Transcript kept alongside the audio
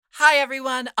Hi,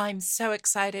 everyone. I'm so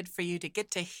excited for you to get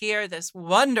to hear this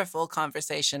wonderful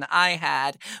conversation I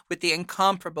had with the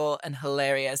incomparable and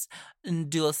hilarious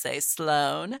Dulce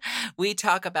Sloan. We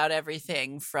talk about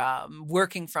everything from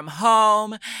working from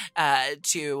home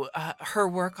to her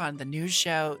work on the news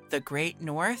show, The Great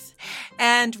North.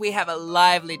 And we have a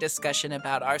lively discussion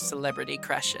about our celebrity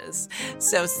crushes.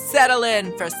 So settle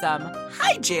in for some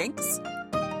hijinks.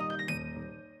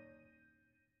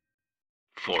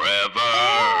 Forever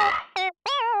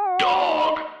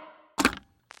Dog.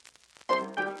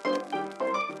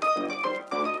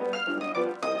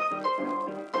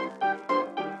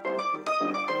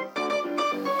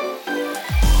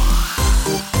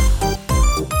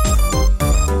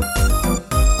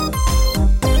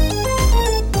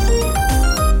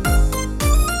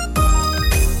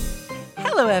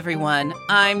 Hello, everyone.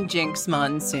 I'm Jinx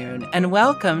Monsoon, and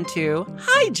welcome to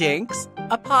Hi Jinx,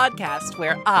 a podcast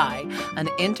where I, an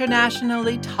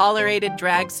internationally tolerated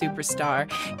drag superstar,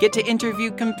 get to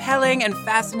interview compelling and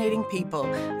fascinating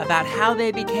people about how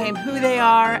they became who they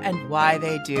are and why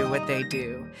they do what they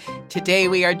do. Today,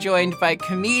 we are joined by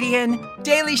comedian,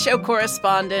 Daily Show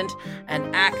correspondent,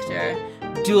 and actor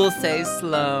Dulce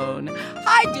Sloan.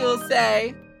 Hi,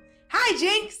 Dulce. Hi,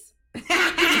 Jinx.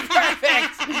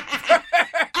 Perfect.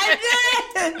 I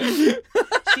did it.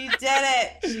 She did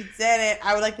it. She did it.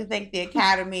 I would like to thank the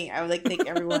Academy. I would like to thank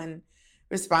everyone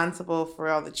responsible for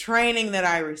all the training that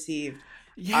I received.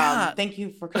 Yeah. Thank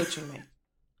you for coaching me.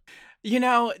 You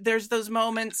know, there's those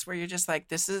moments where you're just like,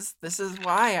 this is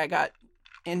why I got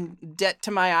in debt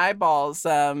to my eyeballs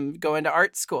going to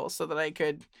art school so that I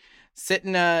could sit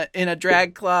in a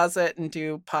drag closet and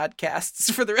do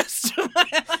podcasts for the rest of my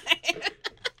life.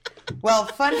 Well,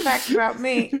 fun fact about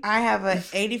me, I have an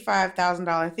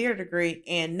 $85,000 theater degree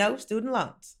and no student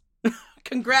loans.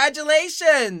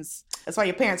 Congratulations. That's why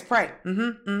your parents pray.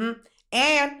 And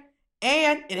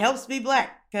it helps be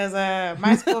black because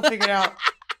my school figured out,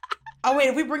 oh, wait,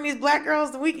 if we bring these black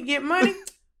girls, then we can get money.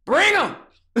 Bring them.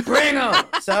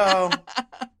 So,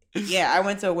 yeah, I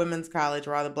went to a women's college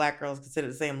where all the black girls could sit at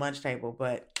the same lunch table,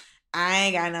 but I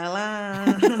ain't got no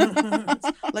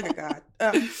lunch. Look at God.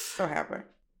 Oh, so happy.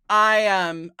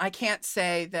 I can't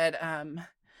say that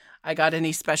I got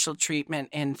any special treatment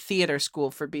in theater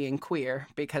school for being queer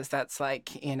because that's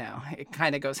like, you know, it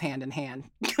kind of goes hand in hand.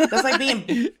 That's like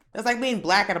being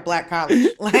black at a black college.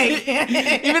 Like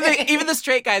even the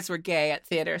straight guys were gay at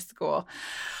theater school.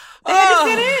 They had to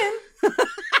fit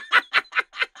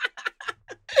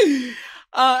in.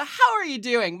 How are you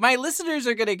doing? My listeners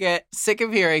are going to get sick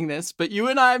of hearing this, but you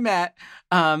and I met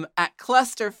at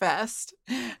Clusterfest,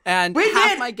 and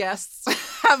half my guests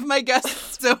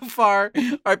so far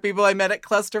are people I met at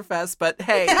Clusterfest. But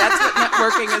hey, that's what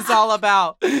networking is all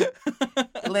about.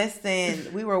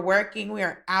 Listen, we were working, we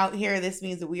are out here. This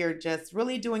means that we are just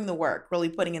really doing the work, really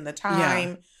putting in the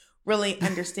time, really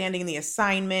understanding the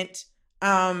assignment,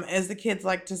 as the kids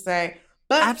like to say.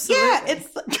 But absolutely.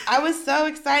 Yeah, I was so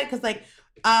excited because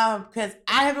I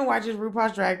haven't watched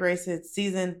RuPaul's Drag Race since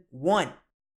season 1.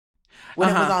 When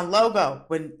it was on Logo,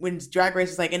 when Drag Race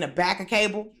was like in the back of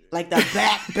cable, like the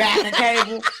back of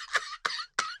cable.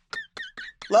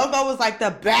 Logo was like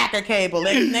the back of cable,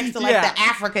 next to like the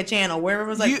Africa channel, where it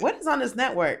was like, what is on this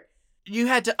network? You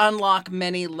had to unlock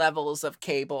many levels of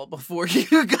cable before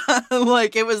you got,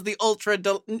 like, it was the ultra,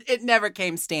 it never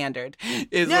came standard,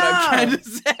 is what I'm trying to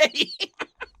say.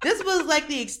 This was like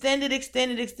the extended,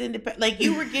 like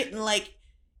you were getting like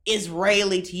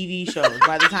Israeli TV shows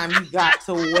by the time you got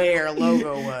to where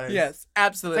Logo was. Yes,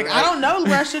 absolutely. It's like, I don't know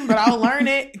Russian, but I'll learn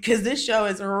it because this show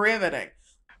is riveting.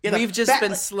 We've just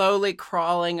been slowly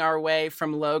crawling our way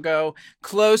from Logo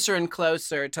closer and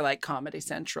closer to like Comedy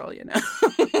Central, you know?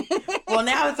 Well,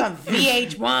 now it's on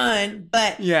VH1,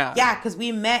 but yeah, because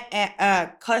we met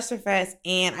at Clusterfest,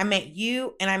 and I met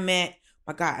you, and I met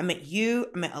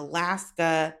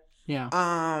Alaska,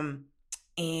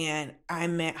 and I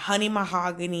met Honey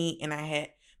Mahogany, and I had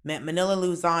met Manila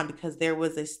Luzon because there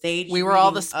was a stage. We were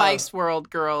all the Spice World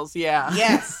girls, yeah.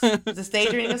 Yes, the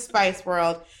stage reading of Spice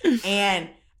World, and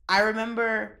I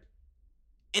remember.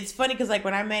 It's funny because like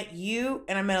when I met you,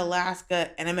 and I met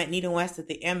Alaska, and I met Nita West at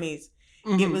the Emmys,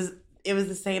 it was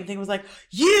the same thing. It was like,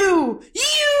 you,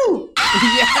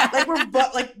 ah! Like we're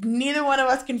like neither one of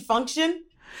us can function.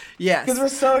 Yes. Because we're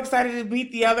so excited to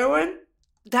meet the other one.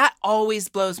 That always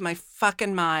blows my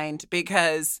fucking mind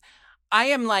because I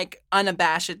am like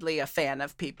unabashedly a fan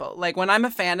of people. Like when I'm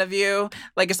a fan of you,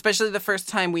 like especially the first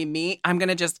time we meet, I'm going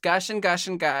to just gush and gush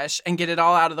and gush and get it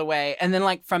all out of the way. And then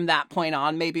like from that point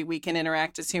on, maybe we can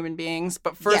interact as human beings.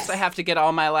 But first I have to get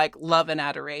all my like love and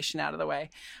adoration out of the way.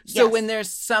 So when there's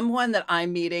someone that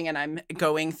I'm meeting and I'm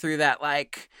going through that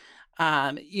like,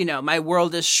 my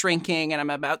world is shrinking and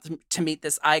I'm about to meet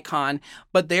this icon,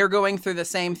 but they're going through the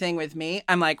same thing with me.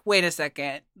 I'm like, wait a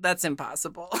second, that's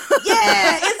impossible.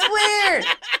 Yeah, it's weird.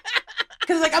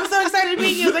 Because like, I'm so excited to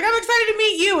meet you. It's like, I'm excited to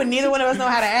meet you. And neither one of us know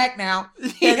how to act now.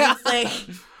 Yeah. It's like,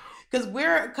 because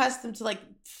we're accustomed to like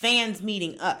fans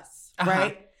meeting us,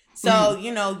 right? So,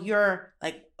 you're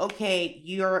like, okay,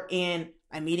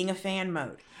 I'm meeting a fan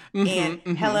mode.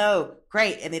 Hello,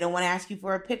 great. And they don't want to ask you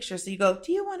for a picture. So you go,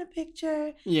 do you want a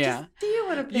picture? Yeah. Do you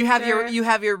want a picture? You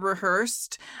have your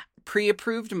rehearsed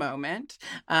pre-approved moment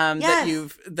that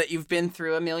you've been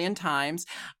through a million times.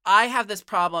 I have this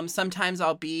problem. Sometimes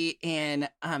I'll be in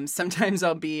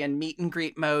meet and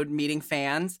greet mode, meeting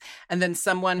fans, and then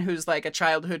someone who's like a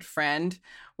childhood friend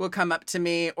will come up to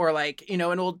me, or like, an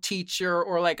old teacher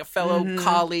or like a fellow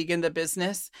colleague in the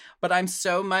business. But I'm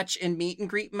so much in meet and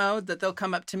greet mode that they'll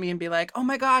come up to me and be like, oh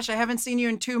my gosh, I haven't seen you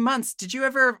in 2 months. Did you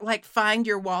ever like find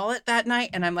your wallet that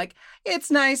night? And I'm like, it's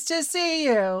nice to see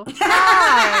you.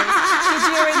 Hi. Did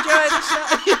you enjoy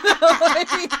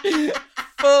the show?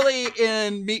 Fully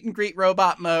in meet and greet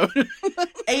robot mode.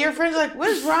 And your friends are like, what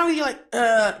is wrong with you? Like,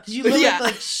 because you literally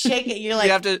like shake it. You're like,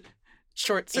 you have to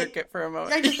short circuit for a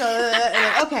moment. I just go,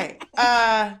 like, okay.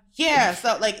 Yeah.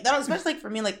 So like that, especially like for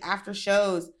me, like after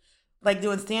shows, like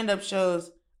doing stand-up shows,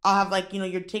 I'll have like,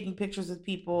 you're taking pictures with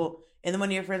people, and then one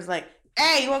of your friends is like,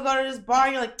 hey, you want to go to this bar?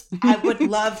 And you're like, I would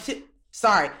love to.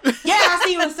 Sorry. Yeah, I'll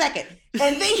see you in a second.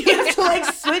 And then you have to like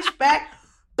switch back,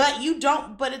 but you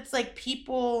don't. But it's like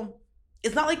people.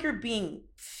 It's not like you're being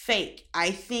fake. I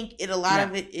think a lot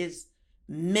of it is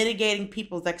mitigating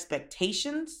people's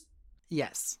expectations.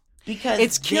 Yes. Because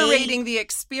it's curating the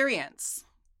experience.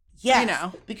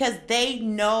 Yes. Because they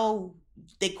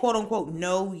quote unquote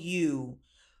know you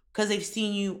because they've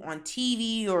seen you on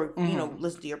TV or,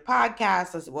 listen to your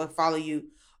podcast or follow you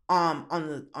on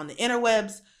the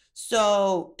interwebs.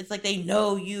 So it's like they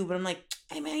know you, but I'm like,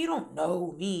 hey man, you don't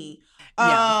know me.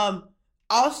 Yeah.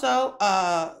 Also,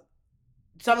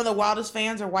 some of the wildest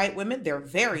fans are white women. They're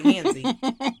very handsy.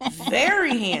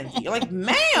 Very handsy. You're like,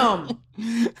 ma'am.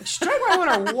 Straight white women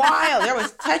are wild. They're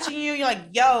always touching you. You're like,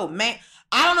 yo, man.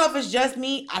 I don't know if it's just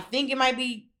me. I think it might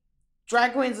be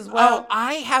drag queens as well.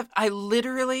 Oh, I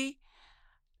literally,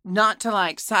 not to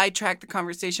like sidetrack the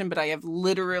conversation, but I have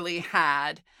literally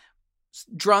had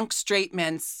drunk straight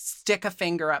men stick a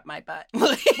finger up my butt.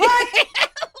 What?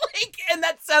 And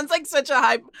that sounds like such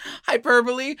a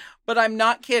hyperbole, but I'm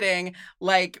not kidding.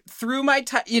 Like through my,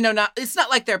 it's not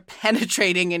like they're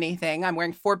penetrating anything. I'm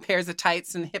wearing 4 pairs of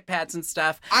tights and hip pads and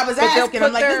stuff. I was asking,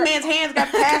 I'm like, this man's hands got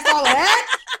past all of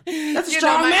that? That's a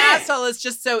strong my man. asshole is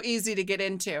just so easy to get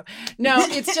into. No,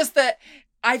 it's just that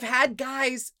I've had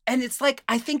guys, and it's like,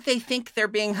 I think they think they're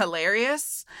being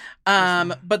hilarious,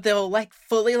 but they'll like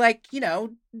fully like,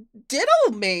 diddle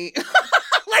me.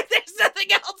 Like there's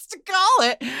nothing else to call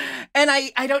it. And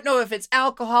I don't know if it's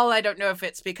alcohol. I don't know if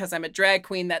it's because I'm a drag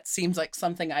queen. That seems like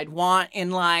something I'd want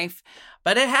in life,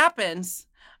 but it happens.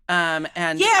 And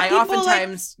I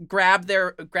oftentimes grab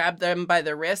them by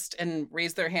the wrist and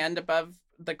raise their hand above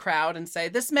the crowd and say,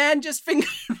 this man just fingered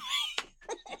me.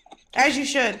 As you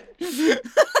should.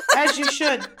 As you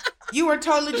should. You were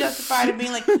totally justified in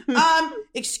being like,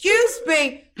 excuse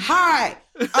me. Hi.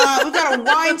 We've got a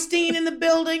Weinstein in the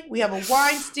building. We have a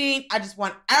Weinstein. I just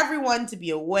want everyone to be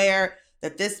aware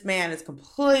that this man is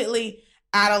completely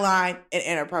out of line and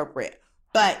inappropriate.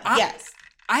 But yes.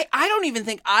 I don't even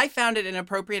think I found it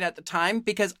inappropriate at the time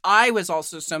because I was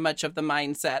also so much of the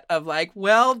mindset of like,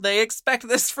 well, they expect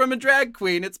this from a drag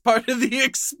queen. It's part of the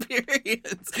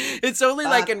experience. It's only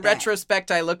like in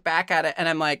retrospect, I look back at it and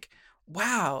I'm like,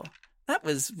 wow, that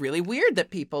was really weird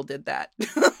that people did that.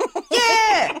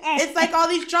 Yeah. It's like all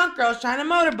these drunk girls trying to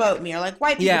motorboat me or like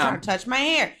white people trying to touch my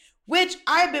hair, which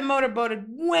I've been motorboated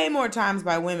way more times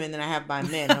by women than I have by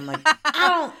men. I'm like,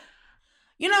 I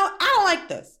don't like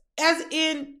this. As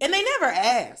in, and they never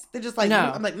ask. They're just like, no.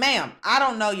 I'm like, ma'am, I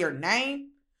don't know your name.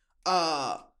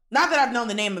 Not that I've known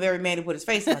the name of every man who put his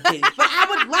face on my titties, but I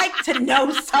would like to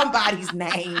know somebody's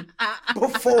name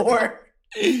before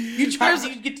you try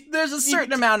There's a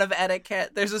certain amount of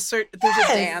etiquette. There's a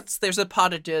dance. There's a pas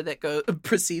de deux that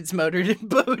precedes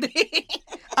motorboating.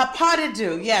 A pas de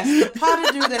deux, yes. The pas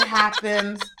de deux that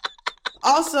happens.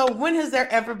 Also, when has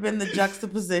there ever been the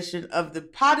juxtaposition of the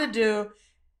pas de deux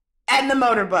and the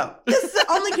motorboat? This is the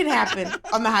only can happen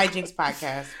on the Hijinks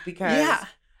podcast because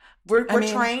we're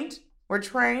trained. We're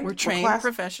trained. We're trained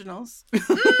professionals.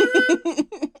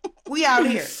 We out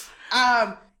here.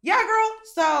 Yeah, girl.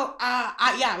 So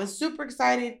I was super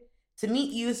excited to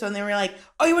meet you. So then we were like,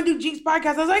 oh, you want to do Jinx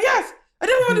podcast? I was like, yes, I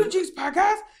do want to do Jinx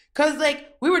podcast. Because,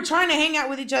 like, we were trying to hang out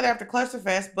with each other after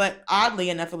Clusterfest, but oddly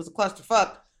enough, it was a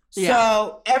clusterfuck. Yeah.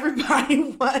 So everybody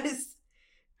was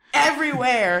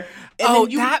everywhere.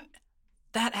 And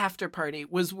that after party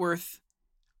was worth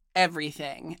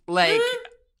everything. Like,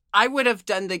 I would have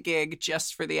done the gig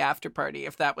just for the after party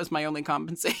if that was my only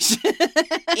compensation.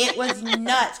 It was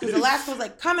nuts. Because Alaska was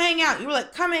like, come hang out. You were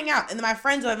like, come hang out. And then my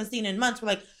friends who I haven't seen in months were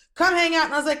like, come hang out.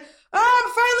 And I was like, oh,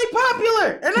 I'm finally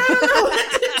popular. And I don't know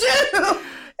what to do.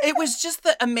 It was just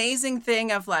the amazing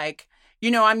thing of like,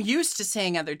 you know, I'm used to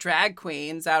seeing other drag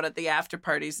queens out at the after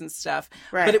parties and stuff.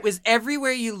 Right. But it was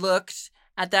everywhere you looked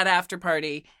at that after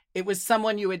party. It was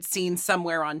someone you had seen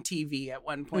somewhere on TV at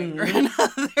one point or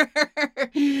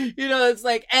another. You know, it's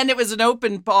like, and it was an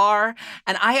open bar.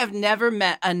 And I have never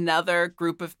met another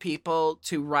group of people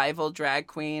to rival drag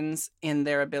queens in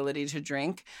their ability to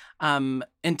drink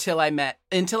until I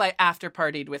after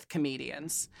partied with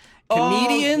comedians.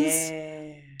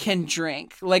 Comedians can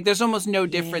drink. Like, there's almost no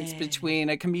difference between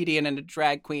a comedian and a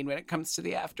drag queen when it comes to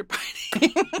the after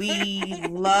party. We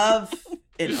love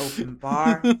an open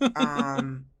bar.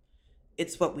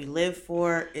 It's what we live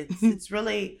for. It's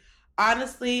really,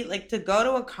 honestly, like, to go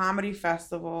to a comedy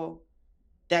festival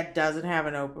that doesn't have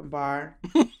an open bar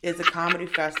is a comedy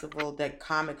festival that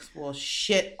comics will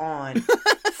shit on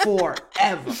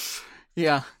forever.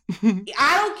 Yeah.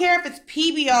 I don't care if it's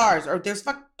PBRs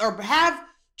or have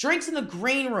drinks in the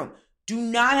green room. Do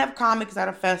not have comics at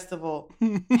a festival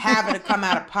having to come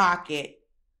out of pocket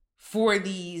for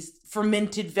these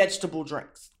fermented vegetable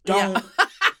drinks. Don't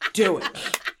do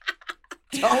it.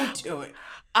 Don't do it.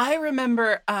 I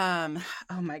remember, oh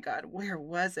my God, where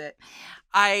was it?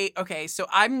 So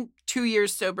I'm 2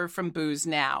 years sober from booze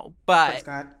now, but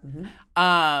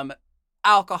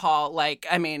alcohol, like,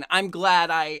 I mean, I'm glad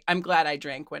I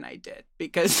drank when I did,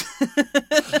 because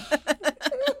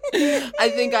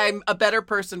I think I'm a better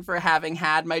person for having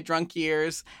had my drunk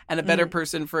years and a better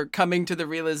person for coming to the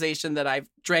realization that I've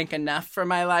drank enough for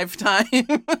my lifetime.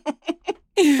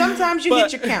 Sometimes you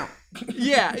hit your count.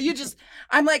 Yeah,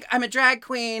 I'm a drag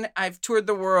queen. I've toured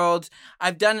the world.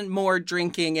 I've done more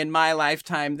drinking in my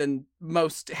lifetime than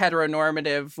most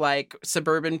heteronormative, like,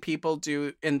 suburban people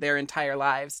do in their entire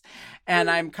lives. And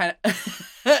I'm kind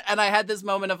of, and I had this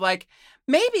moment of like,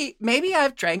 maybe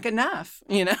I've drank enough,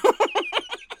 you know?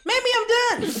 Maybe I'm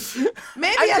done.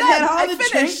 Maybe I've had all the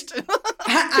finished.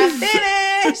 I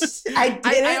finished. I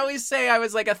did it. I always say I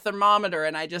was like a thermometer,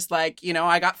 and I just, like, you know,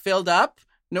 I got filled up.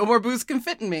 No more booze can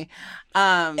fit in me.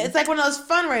 It's like one of those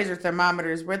fundraiser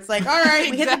thermometers where it's like, all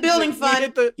right, we hit the building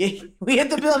fund. We hit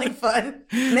the building fund.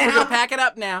 Now we're gonna pack it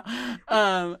up now.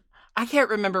 I can't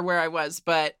remember where I was,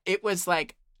 but it was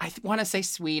like, I want to say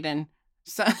Sweden.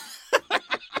 Some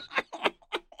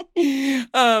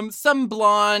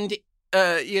blonde,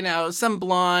 some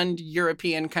blonde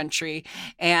European country.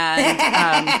 And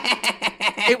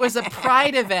it was a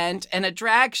pride event and a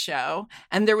drag show,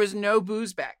 and there was no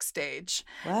booze backstage.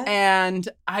 What? And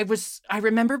I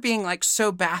remember being like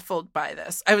so baffled by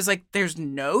this. I was like, there's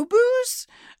no booze?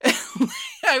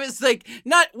 I was like,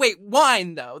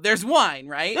 wine though. There's wine,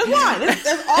 right? There's wine.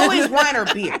 There's always wine or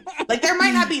beer. Like, there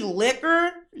might not be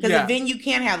liquor because a venue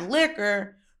can't have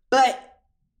liquor, but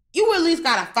you at least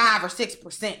got a 5 or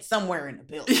 6% somewhere in the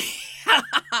building.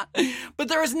 But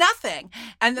there was nothing.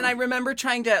 And then I remember I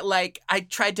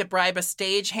tried to bribe a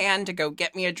stagehand to go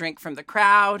get me a drink from the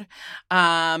crowd.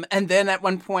 And then at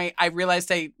one point I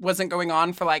realized I wasn't going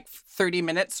on for like 30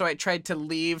 minutes. So I tried to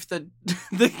leave the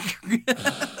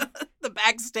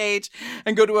backstage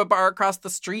and go to a bar across the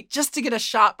street just to get a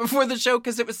shot before the show,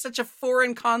 because it was such a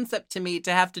foreign concept to me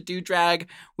to have to do drag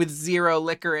with zero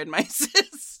liquor in my system.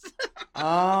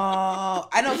 Oh,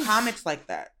 I know comics like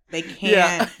that. They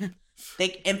can't.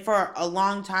 And for a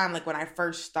long time, like when I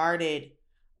first started,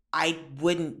 I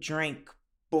wouldn't drink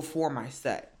before my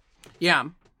set. Yeah.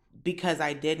 Because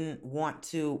I didn't want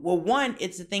to. Well, one,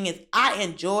 I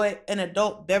enjoy an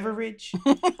adult beverage.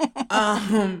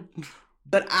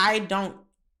 But I don't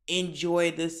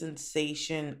enjoy the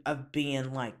sensation of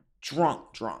being like drunk.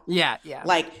 Yeah, yeah.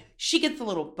 Like, she gets a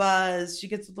little buzz, she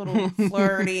gets a little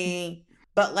flirty.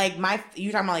 But like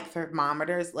you're talking about like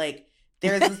thermometers, like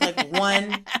there's this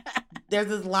there's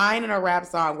this line in a rap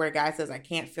song where a guy says, I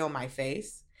can't feel my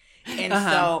face. And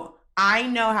so I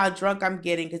know how drunk I'm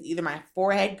getting because either my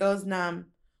forehead goes numb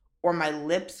or my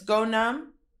lips go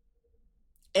numb.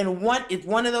 And if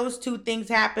one of those two things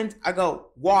happens, I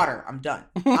go, water, I'm done.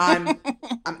 I'm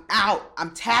out.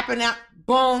 I'm tapping out.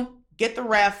 Boom, get the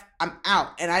ref. I'm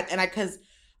out. Because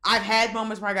I've had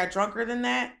moments where I got drunker than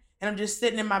that, and I'm just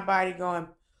sitting in my body going,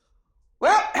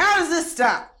 well, how does this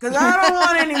stop? Because I don't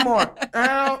want any more.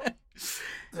 How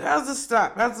does this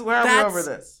stop? That's where are we over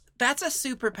this? That's a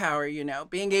superpower, you know,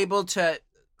 being able to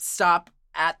stop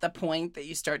at the point that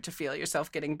you start to feel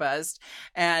yourself getting buzzed.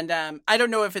 And I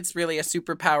don't know if it's really a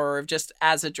superpower or just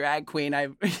as a drag queen.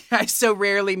 I so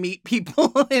rarely meet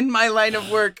people in my line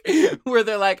of work where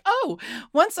they're like, oh,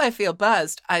 once I feel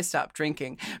buzzed, I stop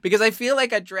drinking. Because I feel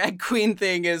like a drag queen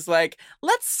thing is like,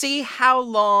 let's see how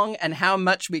long and how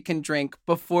much we can drink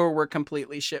before we're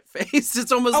completely shit-faced.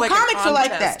 It's almost like a contest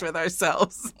like that. with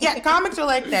ourselves. Yeah, comics are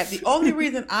like that. The only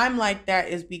reason I'm like that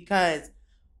is because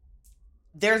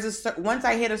once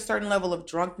I hit a certain level of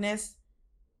drunkenness,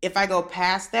 if I go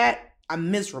past that, I'm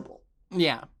miserable.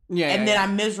 Yeah. Then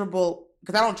I'm miserable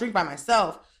because I don't drink by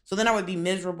myself. So then I would be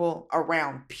miserable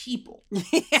around people.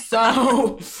 Yeah.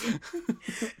 So,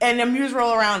 and I'm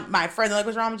miserable around my friend. Like,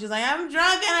 what's wrong? She's like, I'm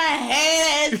drunk and I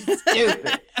hate it. It's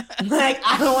stupid. Like,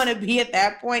 I don't want to be at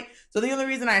that point. So the only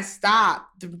reason I stop,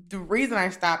 the reason I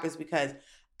stop is because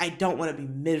I don't want to be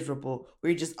miserable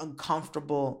where you're just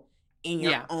uncomfortable in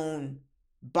your own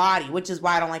body, which is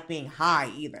why I don't like being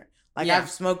high either. Like, I've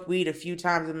smoked weed a few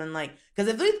times and been like,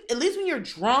 because at least when you're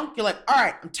drunk, you're like, all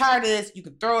right, I'm tired of this. You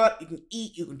can throw up, you can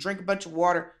eat, you can drink a bunch of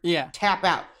water, tap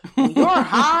out. When you're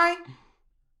high,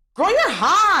 girl, you're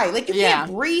high. Like, you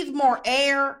can't breathe more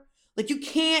air. Like, you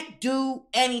can't do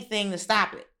anything to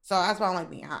stop it. So that's why I don't like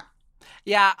being high.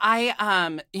 Yeah,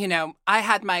 I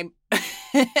had my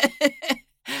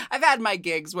I've had my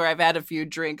gigs where I've had a few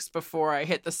drinks before I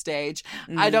hit the stage.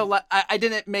 Mm-hmm. I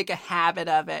didn't make a habit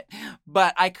of it,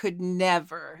 but I could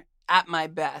never, at my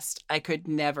best, I could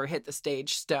never hit the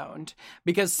stage stoned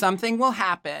because something will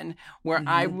happen where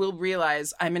I will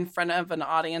realize I'm in front of an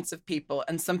audience of people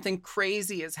and something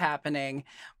crazy is happening,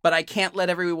 but I can't let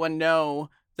everyone know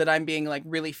that I'm being like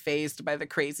really fazed by the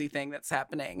crazy thing that's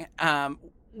happening.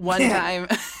 One time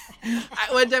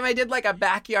I did like a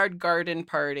backyard garden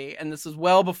party, and this was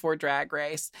well before Drag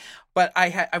Race, but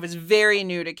I was very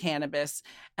new to cannabis,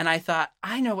 and I thought,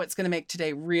 I know what's going to make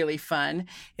today really fun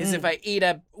is if I eat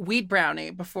a weed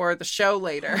brownie before the show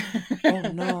later. Oh,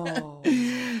 no.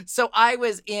 So I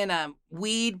was in a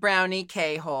weed brownie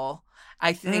K-hole.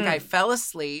 I think I fell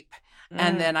asleep.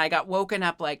 And then I got woken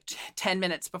up like 10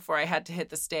 minutes before I had to hit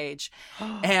the stage.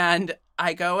 And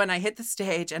I go and I hit the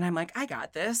stage and I'm like, I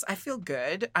got this. I feel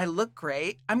good. I look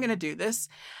great. I'm going to do this.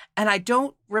 And I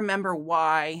don't remember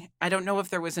why. I don't know if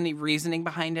there was any reasoning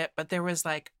behind it, but there was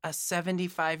like a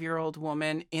 75-year-old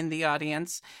woman in the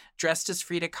audience dressed as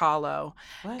Frida Kahlo.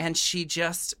 What? And she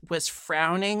just was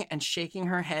frowning and shaking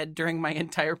her head during my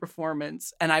entire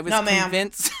performance. And I was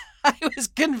convinced... I was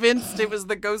convinced it was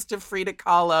the ghost of Frida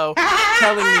Kahlo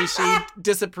telling me she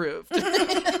disapproved.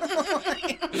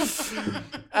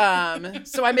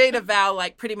 So I made a vow,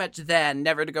 like pretty much then,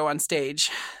 never to go on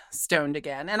stage stoned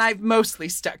again. And I've mostly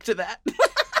stuck to that.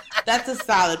 That's a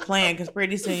solid plan because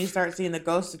pretty soon you start seeing the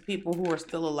ghosts of people who are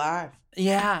still alive.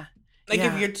 Yeah. Like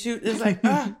if you're too, it's like,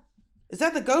 is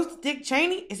that the ghost of Dick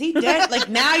Cheney? Is he dead? Like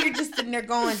now you're just sitting there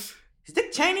going, is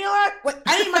Dick Cheney alive? Wait,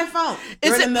 I need my phone.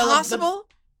 Is it possible?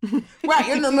 Right,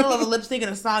 you're in the middle of a lip sync in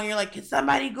a song. And you're like, can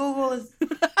somebody Google is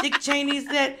Dick Cheney's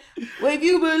dead? Well, if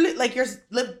you believe, like your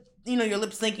lip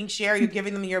syncing share, you're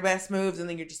giving them your best moves, and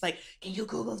then you're just like, can you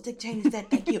Google if Dick Cheney's dead?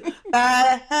 Thank you.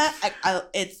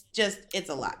 It's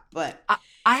a lot. But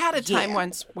I had a time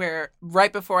once where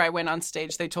right before I went on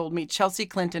stage, they told me Chelsea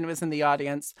Clinton was in the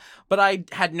audience, but I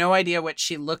had no idea what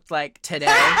she looked like today.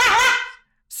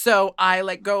 So I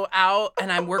like go out and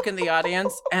I'm working the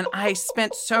audience, and I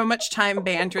spent so much time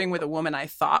bantering with a woman I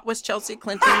thought was Chelsea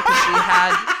Clinton because she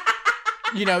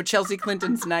had, Chelsea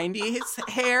Clinton's 90s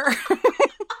hair.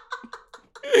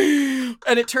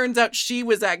 And it turns out she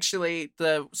was actually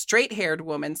the straight-haired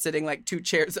woman sitting like 2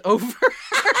 chairs over.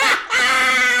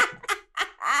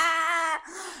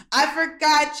 I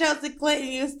forgot Chelsea Clinton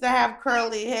used to have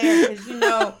curly hair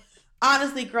because,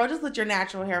 honestly, girl, just let your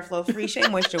natural hair flow free. Shea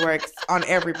Moisture works on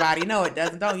everybody. No, it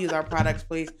doesn't. Don't use our products,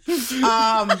 please.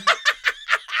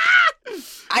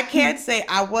 I can't say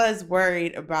I was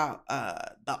worried about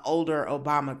the older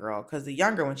Obama girl because the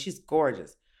younger one, she's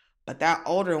gorgeous. But that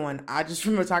older one, I just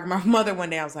remember talking to my mother one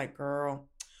day. I was like, girl,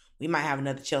 we might have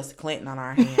another Chelsea Clinton on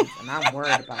our hands. And I'm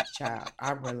worried about the child.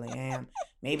 I really am.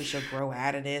 Maybe she'll grow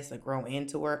out of this or grow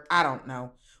into her. I don't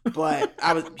know. But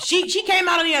she came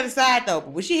out on the other side though.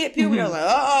 But when she hit puberty, I was like,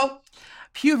 uh-oh.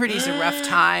 Puberty's a rough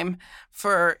time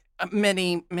for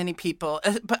many people,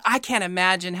 but I can't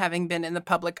imagine having been in the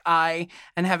public eye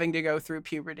and having to go through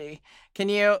puberty. Can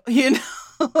you?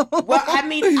 Well, I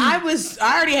mean, I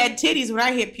already had titties when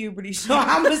I hit puberty, so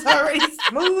I was already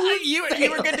smooth. You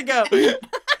were good to go. Yeah,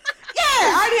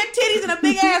 I already had titties and a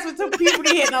big ass until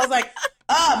puberty hit, and I was like,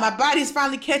 oh, my body's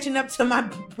finally catching up to my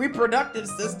reproductive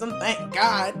system. Thank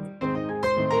God.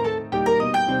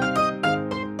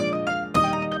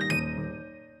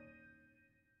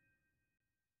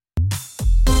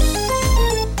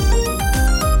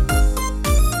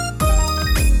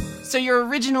 So you're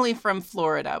originally from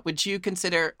Florida. Would you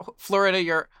consider Florida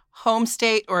your home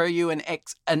state, or are you an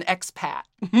expat?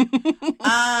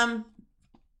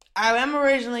 I am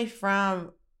originally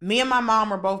from. Me and my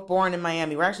mom were both born in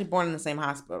Miami. We're actually born in the same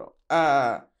hospital.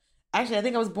 Actually, I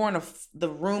think I was born the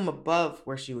room above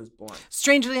where she was born.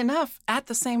 Strangely enough, at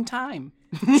the same time.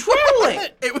 Truly,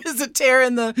 it was a tear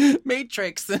in the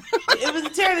matrix. It was a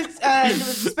tear. It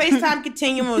was a space-time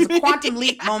continuum. It was a quantum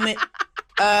leap moment.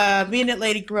 Me and that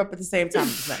lady grew up at the same time.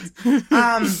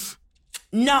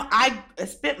 No, I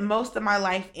spent most of my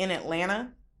life in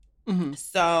Atlanta. Mm-hmm.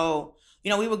 So,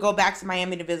 we would go back to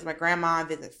Miami to visit my grandma and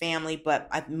visit family,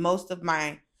 but most of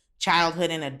my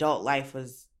childhood and adult life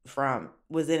was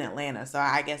in Atlanta. So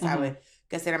I guess I would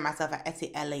consider myself an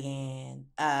ATLian.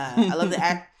 I love the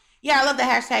I love the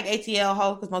hashtag ATL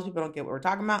ho, because most people don't get what we're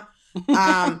talking about.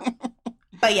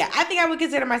 But yeah, I think I would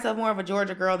consider myself more of a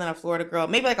Georgia girl than a Florida girl.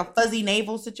 Maybe like a fuzzy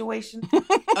navel situation.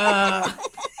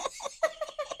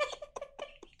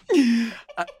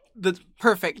 The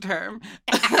perfect term.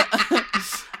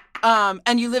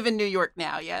 And you live in New York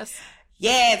now, yes?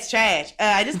 Yeah, it's trash.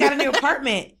 I just got a new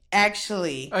apartment,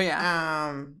 actually. Oh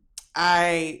yeah.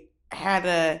 I had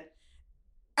a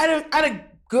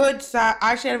good size.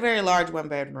 I actually had a very large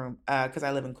 1-bedroom because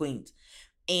I live in Queens.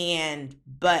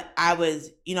 But I was,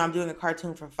 I'm doing a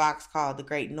cartoon for Fox called The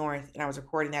Great North, and I was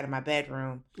recording that in my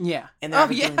bedroom. Yeah. And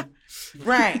then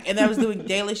right. And then I was doing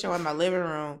Daily Show in my living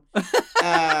room,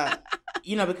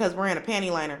 because we're in a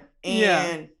panty liner.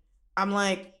 And I'm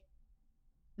like,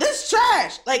 this is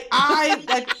trash.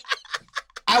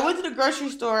 I went to the grocery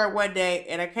store one day,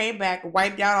 and I came back,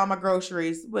 wiped down all my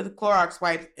groceries with Clorox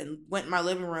wipes, and went in my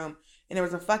living room, and there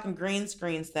was a fucking green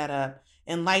screen set up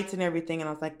and lights and everything. And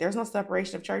I was like, there's no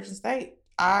separation of church and state.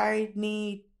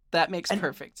 That makes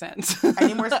perfect sense. I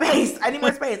need more space.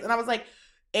 And I was like,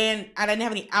 and I didn't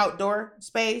have any outdoor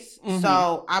space. Mm-hmm.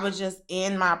 So I was just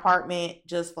in my apartment,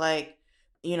 just trying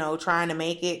to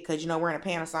make it, because, we're in a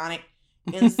Panasonic.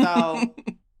 And so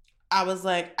I was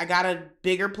like, I got a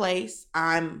bigger place.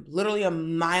 I'm literally a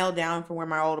mile down from where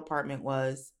my old apartment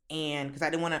was. And because I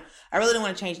really didn't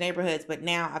want to change neighborhoods, but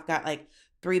now I've got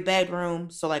 3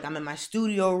 bedrooms. So I'm in my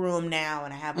studio room now,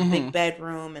 and I have a big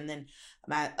bedroom. And then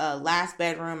my last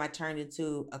bedroom I turned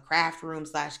into a craft room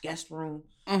 / guest room.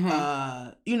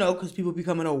 Because people be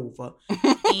coming over.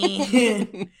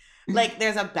 And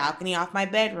there's a balcony off my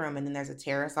bedroom, and then there's a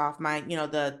terrace off my,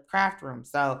 the craft room.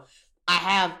 So I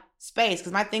have space,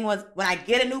 because my thing was, when I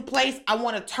get a new place, I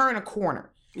want to turn a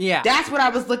corner. Yeah. That's what I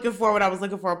was looking for when I was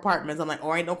looking for apartments. I'm like,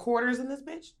 ain't no corners in this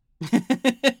bitch.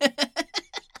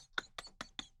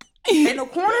 Ain't no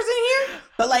corners in here.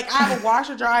 But I have a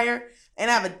washer dryer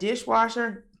and I have a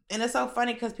dishwasher. And it's so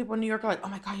funny because people in New York are like, oh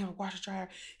my God, you have a washer dryer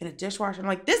and a dishwasher. I'm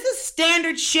like, this is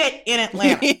standard shit in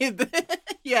Atlanta.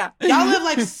 Yeah. Y'all live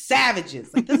like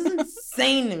savages. This is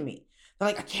insane to me. They're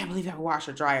like, I can't believe you have a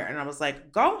washer dryer. And I was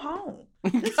like, go home.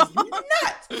 This is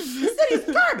nuts. This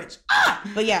city's garbage.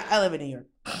 But yeah, I live in New York.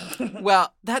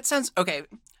 Well, that sounds okay.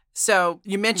 So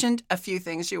you mentioned a few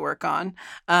things you work on.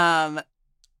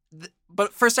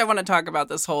 But first I want to talk about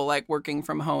this whole working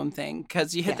from home thing,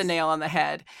 because you hit the nail on the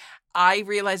head. I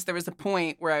realized there was a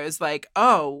point where I was like,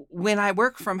 oh, when I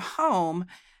work from home,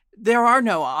 there are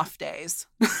no off days.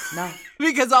 No.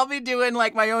 Because I'll be doing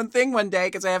my own thing one day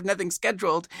because I have nothing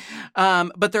scheduled.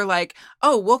 But they're like,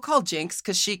 oh, we'll call Jinx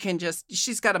because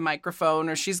she's got a microphone,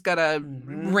 or she's got a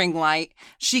ring light.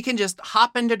 She can just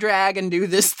hop into drag and do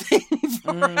this thing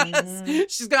for us.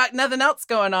 She's got nothing else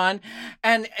going on.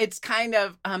 And it's kind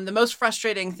of the most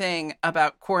frustrating thing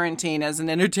about quarantine as an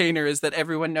entertainer is that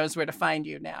everyone knows where to find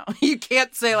you now. You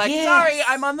can't say sorry,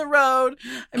 I'm on the road.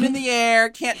 I'm in the air.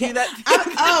 Can't do that.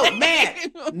 Oh, man.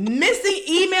 Missing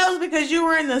emails because you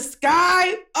were in the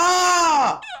sky?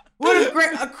 Oh,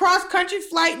 What a cross-country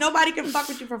flight. Nobody can fuck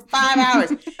with you for 5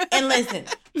 hours. And listen,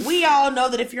 we all know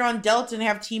that if you're on Delta and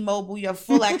have T-Mobile, you have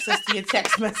full access to your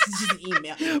text messages and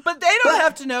email. But they don't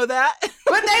have to know that.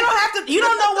 But they don't have to. You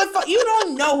don't know you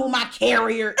don't know who my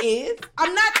carrier is.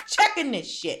 I'm not checking this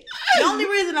shit. The only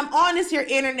reason I'm on this here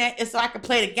internet is so I can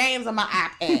play the games on my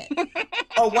iPad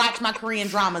or watch my Korean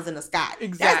dramas in the sky.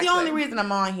 Exactly. That's the only reason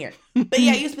I'm on here. But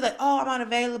yeah, it used to be like, oh, I'm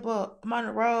unavailable. I'm on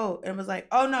the road. And it was like,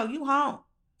 oh, no, you home.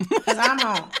 Because I'm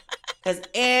home. Because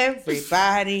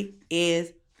everybody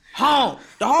is home.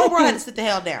 The whole world had to sit the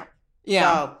hell down.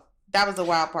 Yeah. So that was the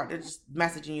wild part. They're just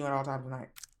messaging you at all times of night.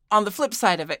 On the flip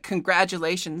side of it,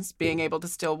 congratulations being able to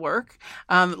still work.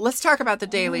 Let's talk about The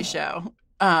Daily Show.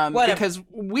 Because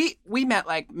we met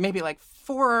maybe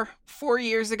 4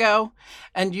 years ago,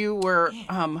 and you were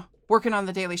working on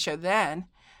The Daily Show then.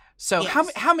 So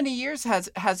yes. How many years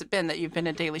has it been that you've been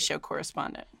a Daily Show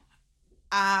correspondent?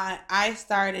 I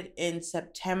started in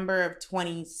September of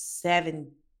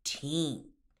 2017.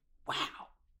 Wow.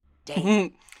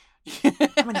 Damn.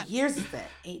 How many years is that?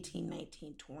 18,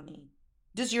 19, 20.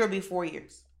 This year will be 4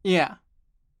 years. Yeah.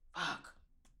 Fuck.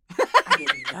 I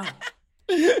didn't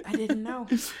know.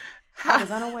 I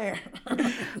was unaware.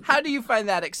 How do you find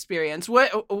that experience?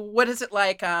 What is it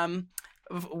like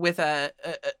with a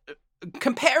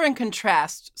compare and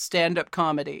contrast stand-up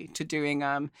comedy to doing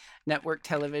network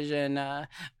television,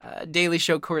 Daily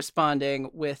Show corresponding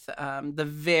with the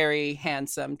very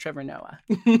handsome Trevor Noah?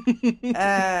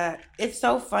 It's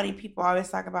so funny. People always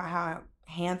talk about how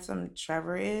handsome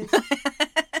Trevor is,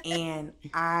 and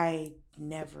I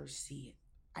never see it.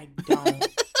 I don't.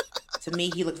 To me,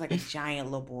 he looks like a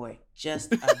giant little boy,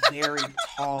 just a very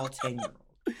tall 10-year-old.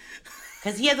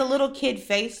 Because he has a little kid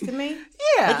face to me.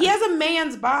 Yeah. Like, he has a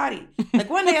man's body. Like,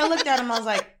 one day I looked at him, I was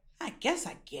like, I guess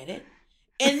I get it.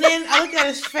 And then I looked at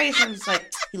his face and was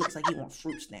like, he looks like he wants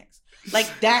fruit snacks. Like,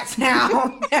 that's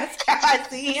how I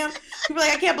see him. People are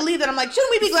like, I can't believe that. I'm like,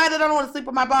 shouldn't we be glad that I don't want to sleep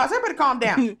with my boss? Everybody calm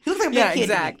down. He looks like a big kid.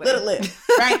 Exactly. Let it live.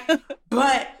 Right?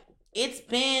 But it's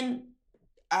been,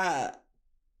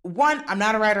 one, I'm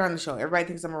not a writer on the show. Everybody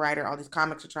thinks I'm a writer. All these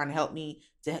comics are trying to help me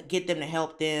to get them to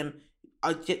help them.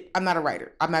 I'm not a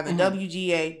writer. I'm at the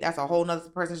WGA. That's a whole nother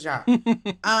person's job.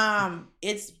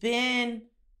 It's been,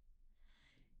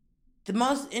 the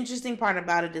most interesting part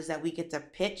about it is that we get to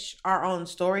pitch our own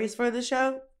stories for the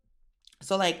show.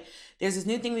 So there's this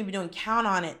new thing we've been doing, Count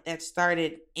on It, that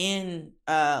started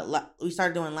we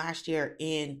started doing last year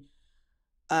during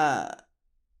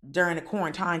the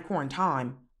quarantine.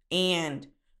 And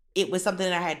it was something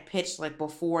that I had pitched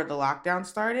before the lockdown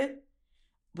started,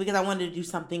 because I wanted to do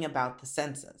something about the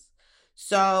census.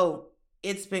 So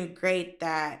it's been great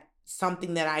that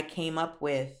something that I came up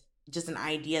with, just an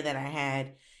idea that I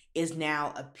had, is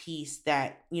now a piece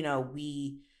that,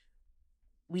 we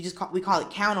call it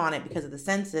Count on It because of the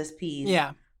census piece.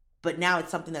 Yeah. But now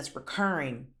it's something that's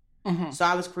recurring. Mm-hmm. So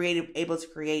I was able to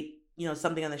create,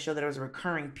 something on the show that was a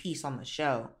recurring piece on the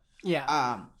show.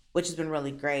 Yeah. Which has been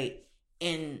really great.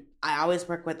 And I always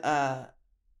work with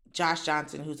Josh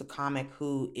Johnson, who's a comic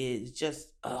who is just,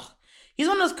 he's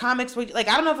one of those comics where, I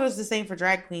don't know if it was the same for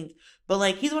drag queens,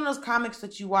 but, he's one of those comics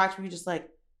that you watch where you're just like,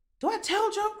 do I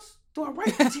tell jokes? Do I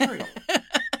write material?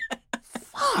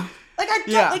 Fuck. I don't,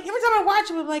 every time I watch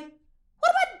him, I'm like, what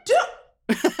am I doing?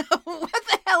 What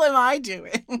the hell am I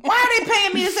doing? Why are they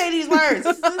paying me to say these words?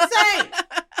 It's insane.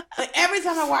 Every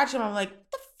time I watch him, I'm like, what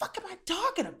the fuck am I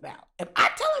talking about? Am I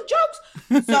telling jokes?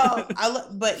 So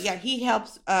but yeah, he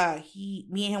helps. Me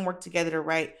and him work together to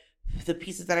write the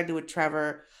pieces that I do with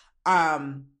Trevor.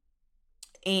 And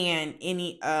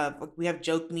we have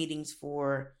joke meetings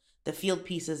for the field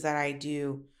pieces that I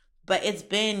do. But it's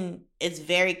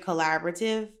very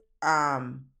collaborative.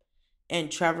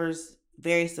 And Trevor's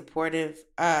very supportive.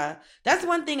 That's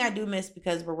one thing I do miss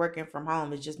because we're working from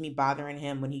home. It's just me bothering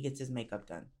him when he gets his makeup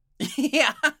done.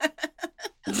 Yeah.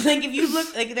 If you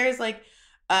look, there's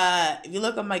if you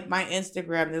look on my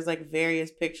Instagram, there's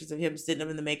various pictures of him sitting up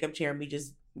in the makeup chair and me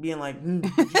just being like,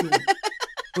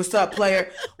 what's up,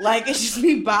 player? It's just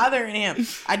me bothering him.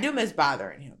 I do miss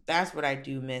bothering him. That's what I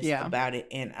do miss about it.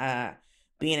 And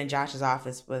being in Josh's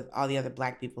office with all the other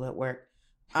Black people at work,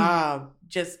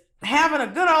 just having a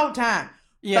good old time.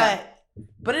 Yeah.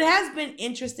 But it has been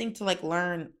interesting to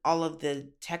learn all of the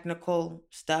technical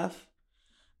stuff.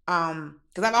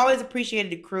 Because I've always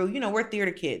appreciated the crew. We're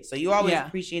theater kids, so you always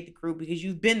appreciate the crew because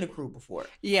you've been the crew before.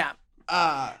 Yeah.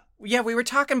 We were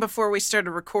talking before we started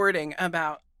recording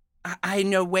about, I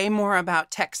know way more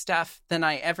about tech stuff than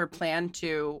I ever planned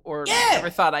to or ever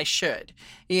thought I should.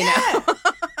 You know?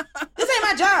 This ain't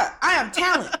my job. I am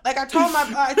talent. Like I told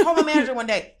my manager one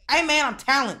day, hey man, I'm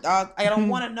talent, dog. I don't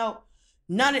want to know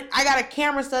I got a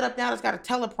camera set up now that's got a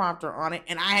teleprompter on it,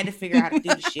 and I had to figure out how to do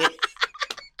the shit.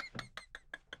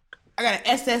 I got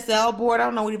an SSL board. I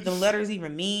don't know what the letters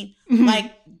even mean.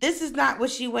 Like, this is not what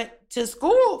she went to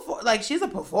school for. Like, she's a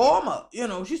performer. You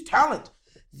know, she's talented.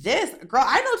 This girl,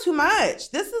 I know too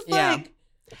much. This is like,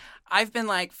 I've been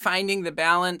like finding the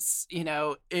balance. You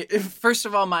know, first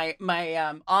of all, my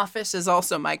office is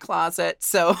also my closet,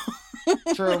 so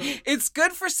true. It's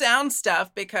good for sound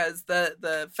stuff because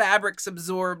the fabrics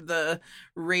absorb the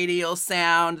radial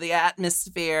sound, the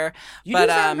atmosphere. You do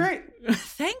sound great.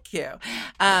 Thank you.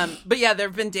 But yeah, there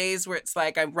have been days where it's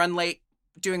like I run late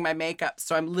doing my makeup,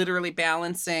 so I'm literally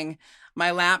balancing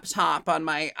my laptop on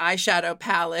my eyeshadow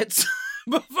palettes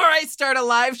before I start a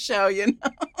live show, you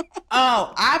know?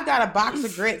 Oh, I've got a box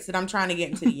of grits that I'm trying to get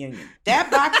into the union. That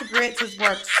box of grits has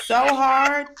worked so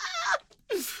hard.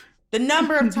 The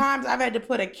number of times I've had to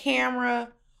put a camera.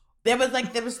 There was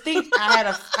things. I had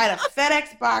a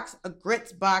FedEx box, a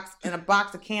grits box, and a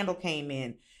box of candle came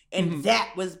in. And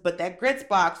but that grits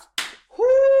box,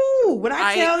 whoo, when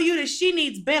I tell you that she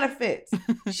needs benefits,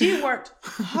 she worked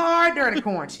hard during the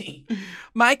quarantine.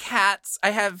 My cats,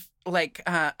 I have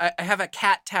I have a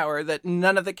cat tower that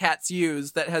none of the cats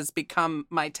use that has become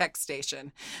my tech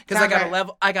station because I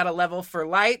got a level for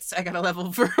lights, I got a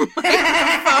level for my phone,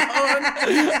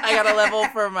 I got a level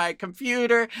for my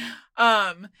computer.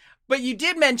 But you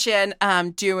did mention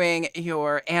doing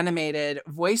your animated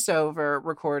voiceover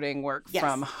recording work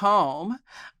from home.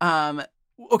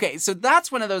 Okay, so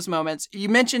that's one of those moments. You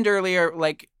mentioned earlier,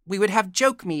 like, we would have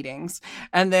joke meetings,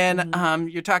 and then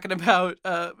you're talking about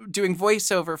doing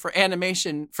voiceover for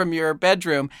animation from your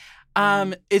bedroom.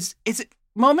 Is it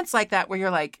moments like that where you're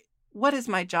like, what is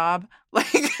my job?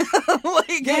 Doesn't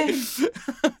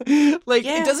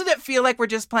it feel like we're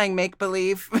just playing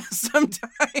make-believe sometimes?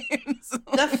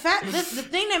 The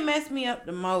thing that messed me up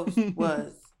the most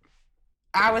was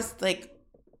I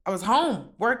was home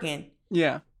working.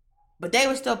 Yeah. But they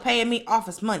were still paying me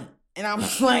office money. And I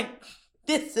was like,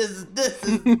 this is.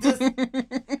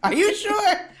 Are you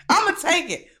sure? I'm going to take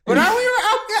it. But are we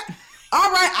okay? All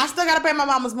right, I still got to pay my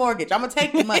mama's mortgage. I'm going to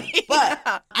take the money.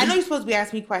 But I know you're supposed to be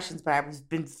asking me questions, but I've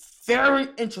been very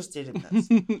interested in this.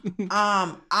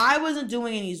 I wasn't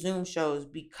doing any Zoom shows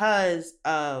because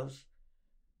I'm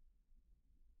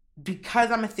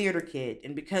a theater kid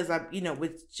and because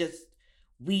it's just,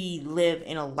 we live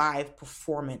in a live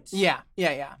performance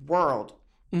world.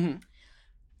 Mm-hmm.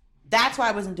 That's why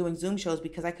I wasn't doing Zoom shows,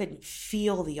 because I couldn't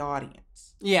feel the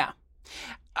audience. Yeah.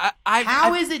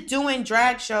 How is it doing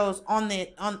drag shows on the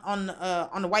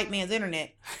white man's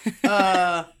internet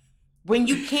when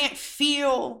you can't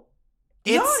feel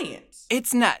the audience?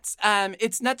 It's nuts.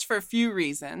 It's nuts for a few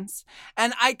reasons.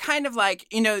 And I kind of like,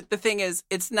 the thing is,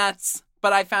 it's nuts,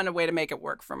 but I found a way to make it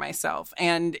work for myself.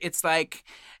 And it's like,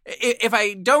 if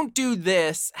I don't do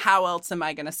this, how else am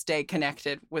I going to stay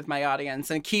connected with my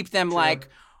audience and keep them like,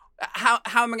 how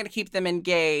am I going to keep them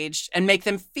engaged and make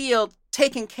them feel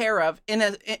taken care of in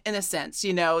a sense,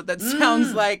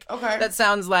 that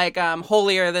sounds like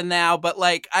holier than thou, but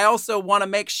like I also want to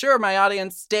make sure my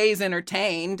audience stays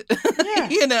entertained.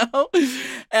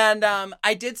 And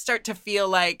I did start to feel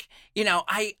like,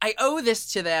 I owe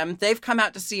this to them. They've come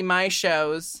out to see my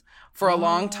shows for a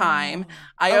long time.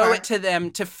 I owe it to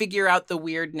them to figure out the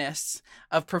weirdness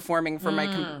of performing for my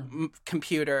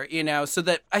computer, so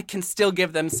that I can still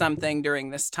give them something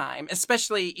during this time,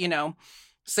 especially,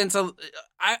 since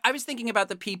I was thinking about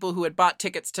the people who had bought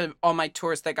tickets to all my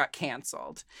tours that got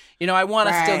canceled. I want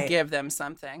to still give them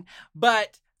something.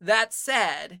 But that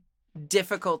said,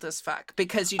 difficult as fuck,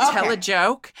 because you tell a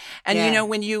joke and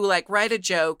when you like write a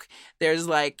joke, there's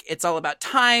like, it's all about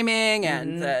timing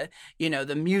and the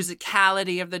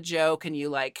musicality of the joke, and you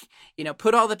like,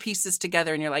 put all the pieces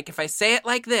together and you're like, if I say it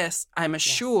like this, I'm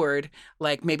assured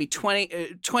like maybe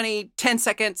 10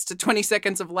 seconds to 20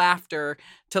 seconds of laughter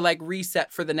to like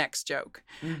reset for the next joke.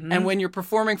 And when you're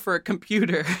performing for a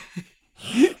computer,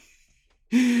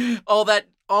 all that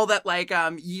like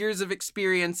years of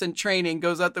experience and training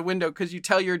goes out the window, because you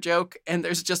tell your joke and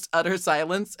there's just utter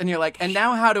silence and you're like, and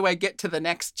now how do I get to the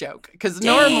next joke? Because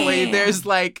normally there's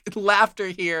like laughter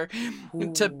here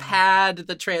to pad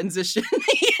the transition,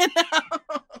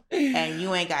 And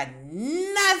you ain't got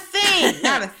nothing,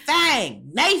 not a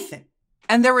thing, Nathan.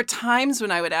 And there were times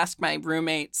when I would ask my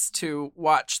roommates to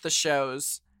watch the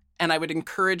shows, and I would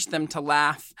encourage them to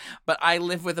laugh. But I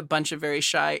live with a bunch of very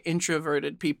shy,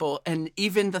 introverted people. And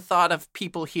even the thought of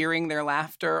people hearing their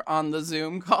laughter on the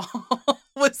Zoom call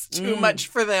was too much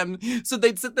for them. So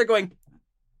they'd sit there going,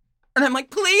 And I'm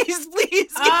like, please give me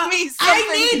something.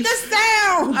 I need the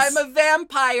sounds. I'm a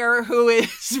vampire who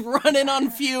is running on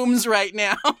fumes right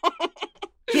now.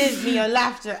 Give me your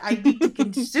laughter. I need to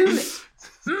consume it.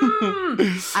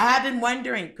 I have been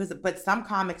wondering, but some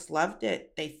comics loved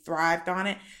it. They thrived on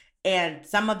it. And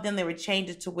some of them, they would change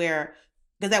it to where,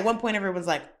 because at one point everyone's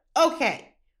like,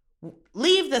 okay,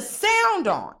 leave the sound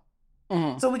on.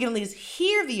 So we can at least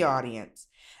hear the audience.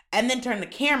 And then turn the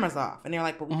cameras off. And they're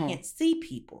like, but we can't see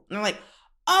people. And they're like,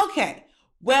 okay,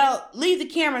 well, leave the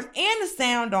cameras and the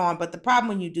sound on. But the problem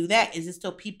when you do that is it's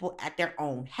still people at their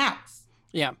own house.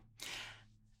 Yeah.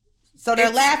 So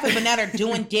they're laughing, but now they're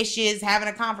doing dishes, having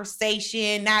a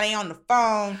conversation. Now they on the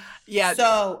phone. Yeah.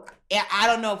 So I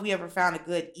don't know if we ever found a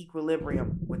good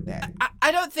equilibrium with that.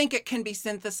 I don't think it can be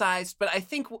synthesized, but I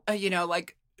think,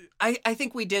 I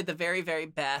think we did the very, very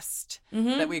best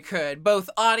that we could.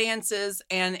 Both audiences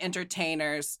and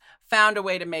entertainers found a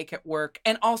way to make it work.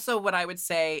 And also what I would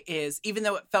say is, even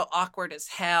though it felt awkward as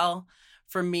hell,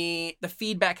 for me, the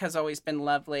feedback has always been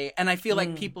lovely. And I feel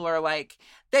like people are like,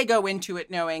 they go into it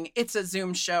knowing it's a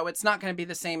Zoom show. It's not going to be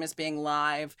the same as being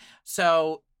live.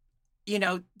 So,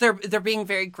 they're being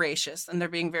very gracious and they're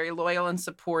being very loyal and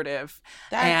supportive.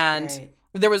 That's great.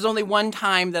 There was only one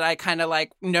time that I kind of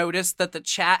noticed that the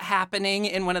chat happening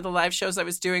in one of the live shows I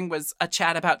was doing was a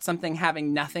chat about something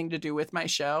having nothing to do with my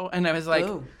show. And I was like,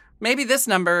 maybe this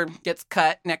number gets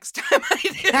cut next time I do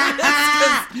this,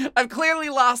 'cause I've clearly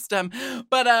lost them.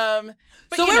 But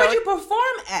so where would you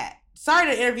perform at?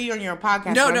 Sorry to interview you on your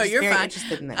podcast. No, I'm you're very fine.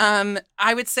 Interested in that.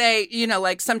 I would say,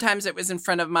 sometimes it was in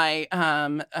front of my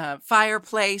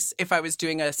fireplace if I was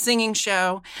doing a singing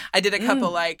show. I did a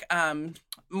couple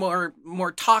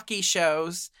more talky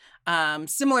shows,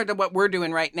 similar to what we're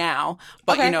doing right now,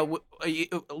 but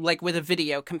with a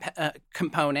video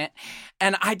component.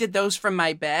 And I did those from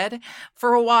my bed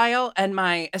for a while. And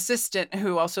my assistant,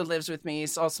 who also lives with me,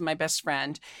 is also my best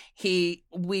friend.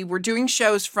 We were doing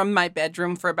shows from my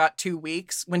bedroom for about 2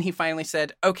 weeks when he finally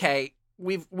said, okay,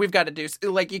 we've got to do,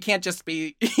 you can't just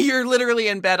be, you're literally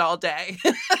in bed all day.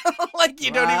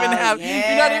 You're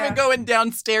not even going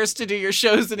downstairs to do your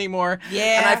shows anymore.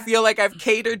 Yeah. And I feel like I've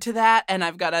catered to that, and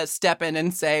I've got to step in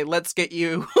and say, let's get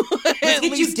you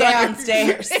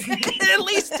downstairs. At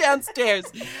least downstairs.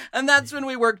 And that's when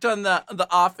we worked on the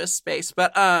office space.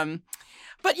 But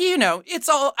it's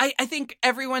all, I think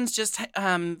everyone's just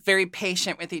very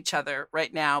patient with each other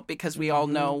right now, because we all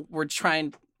know we're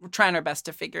trying our best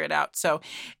to figure it out. So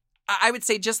I would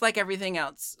say, just like everything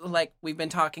else, like we've been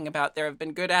talking about, there have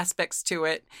been good aspects to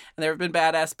it and there have been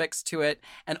bad aspects to it.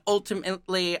 And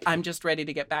ultimately, I'm just ready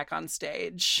to get back on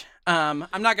stage. I'm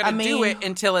not going to do it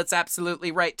until it's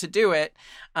absolutely right to do it.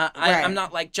 I'm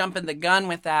not jumping the gun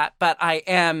with that, but I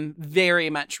am very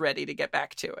much ready to get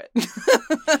back to it.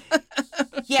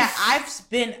 Yeah, I've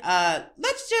been,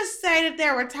 let's just say that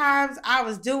there were times I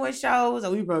was doing shows,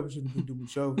 we probably shouldn't be doing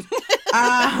shows.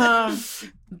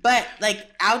 But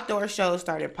outdoor shows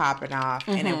started popping off,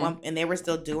 and they were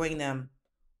still doing them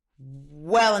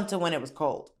well into when it was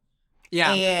cold.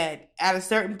 Yeah. And at a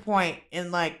certain point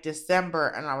in December,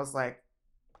 and I was like,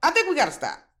 I think we got to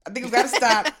stop.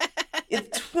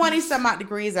 It's 20 some odd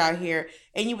degrees out here.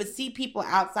 And you would see people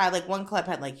outside. One club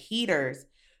had heaters.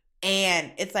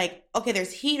 And it's okay,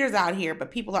 there's heaters out here,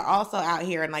 but people are also out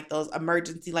here in those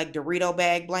emergency Dorito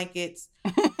bag blankets.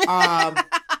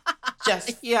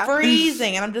 Just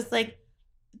freezing. And I'm just like,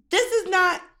 this is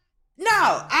not,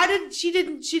 she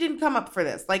didn't come up for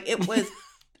this. It was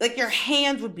your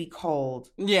hands would be cold.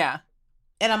 Yeah.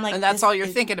 And I'm like, and that's all you're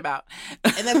thinking about.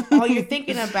 And that's all you're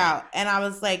thinking about. And I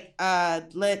was like,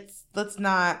 let's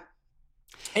not.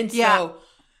 And so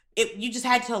you just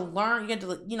had to learn,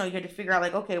 you had to figure out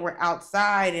okay, we're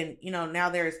outside and, now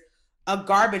there's a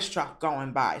garbage truck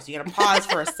going by. So you got to pause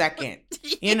for a second,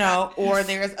 or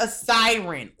there's a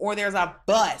siren, or there's a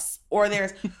bus,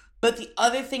 but the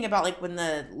other thing about when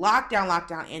the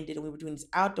lockdown ended and we were doing these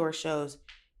outdoor shows,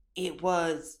 it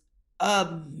was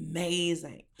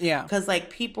amazing. Yeah. Cause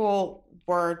people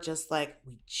were just we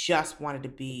just wanted to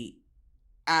be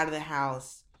out of the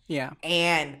house. Yeah.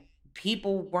 And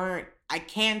people weren't, I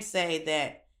can say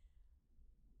that,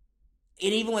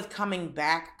 and even with coming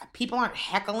back, people aren't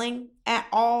heckling at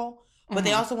all, but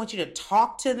they also want you to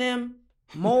talk to them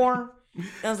more.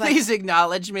 I was please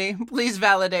acknowledge me. Please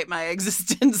validate my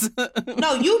existence.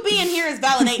 No, you being here is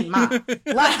validating mine.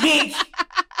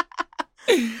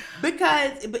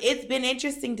 Because it's been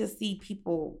interesting to see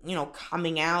people,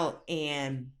 coming out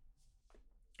and,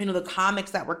 the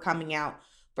comics that were coming out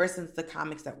versus the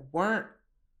comics that weren't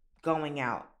going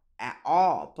out at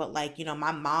all. But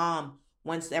my mom,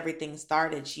 once everything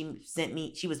started, she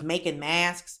was making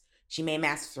masks. She made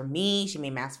masks for me. She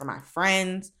made masks for my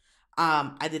friends.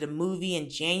 I did a movie in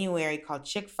January called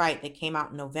Chick Fight that came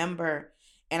out in November.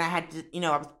 And I had to,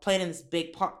 I was playing in this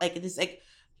big part,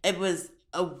 it was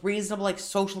a reasonable,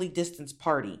 socially distanced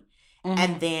party. Mm-hmm.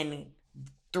 And then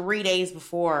 3 days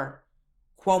before,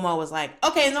 Cuomo was like,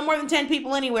 okay, no more than 10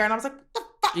 people anywhere. And I was like, what the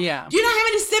fuck? Yeah. Do you know how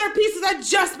many centerpieces I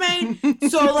just made?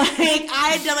 So,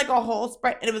 I had done, a whole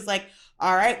spread. And it was like,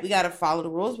 all right, we got to follow the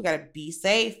rules. We got to be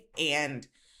safe. And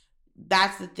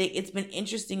that's the thing. It's been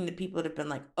interesting that people that have been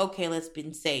like, okay, let's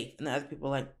be safe. And the other people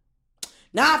are like,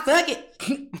 nah, fuck it.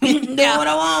 Do what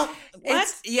I want.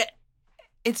 What?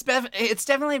 It's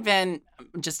definitely been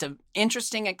just an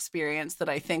interesting experience that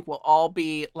I think we'll all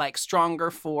be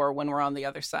stronger for when we're on the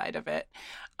other side of it.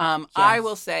 Yes. I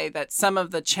will say that some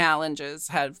of the challenges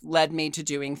have led me to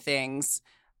doing things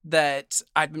that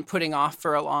I've been putting off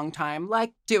for a long time,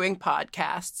 like doing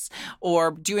podcasts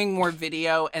or doing more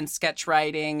video and sketch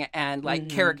writing and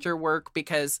character work,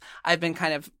 because I've been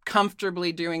kind of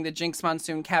comfortably doing the Jinx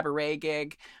Monsoon cabaret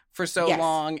gig for so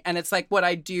long. And it's what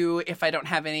I do if I don't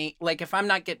have any, if I'm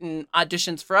not getting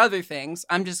auditions for other things,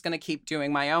 I'm just going to keep doing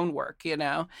my own work,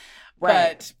 Right.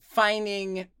 But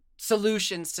finding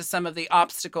solutions to some of the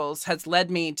obstacles has led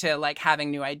me to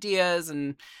having new ideas,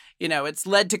 and it's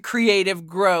led to creative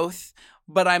growth.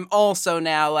 But I'm also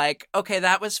now okay,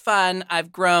 that was fun.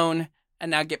 I've grown. And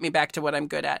now get me back to what I'm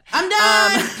good at. I'm done.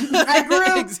 I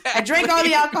grew. Exactly. I drank all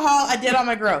the alcohol. I did all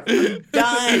my growth. I'm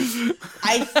done.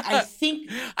 I think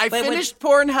I finished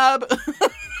Pornhub.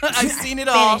 I've seen it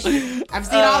all. I've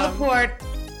seen all the porn.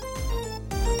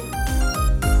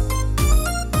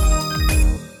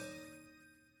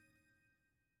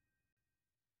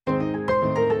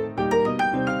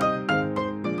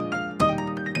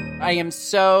 I am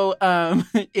so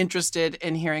interested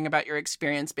in hearing about your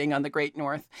experience being on the Great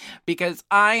North, because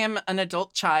I am an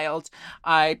adult child.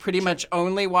 I pretty much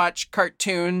only watch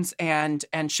cartoons and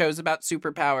shows about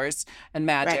superpowers and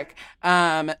magic.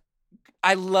 Right.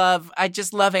 I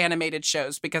just love animated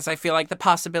shows because I feel like the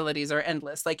possibilities are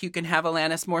endless. You can have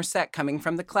Alanis Morissette coming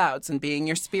from the clouds and being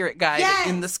your spirit guide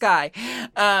in the sky.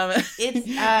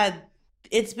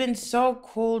 It's been so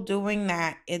cool doing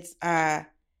that.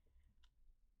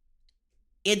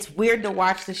 It's weird to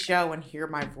watch the show and hear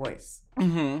my voice.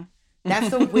 Mm-hmm.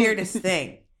 That's the weirdest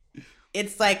thing.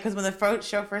 It's because when the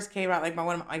show first came out,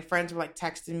 one of my friends were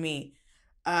texting me.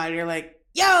 You're like,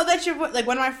 yo, that's your voice.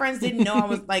 One of my friends didn't know I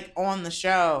was on the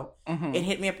show. Mm-hmm. It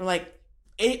hit me up and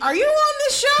are you on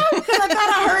the show? Because I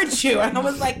thought I heard you. And I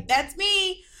was like, that's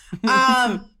me.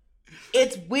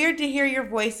 It's weird to hear your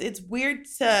voice. It's weird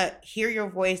to hear your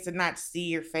voice and not see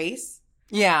your face.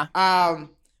 Yeah.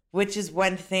 Which is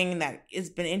one thing that has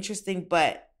been interesting,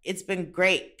 but it's been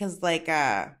great because,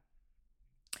 I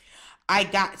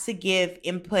got to give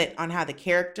input on how the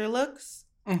character looks.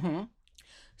 Mm-hmm.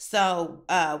 So,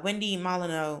 Wendy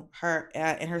Molyneux,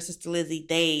 and her sister Lizzie,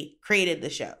 they created the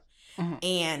show. Mm-hmm.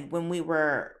 And when we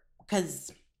were, because,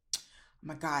 oh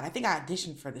my God, I think I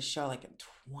auditioned for the show in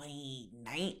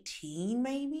 2019,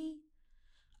 maybe.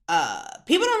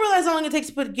 People don't realize how long it takes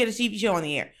to get a TV show on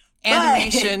the air.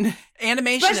 Animation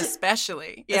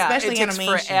especially. Yeah, especially it takes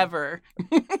animation. forever.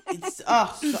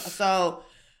 So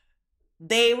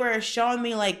they were showing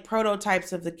me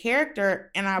prototypes of the character,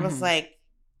 and I was like,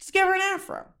 just give her an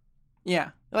afro.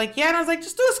 Yeah. And I was like,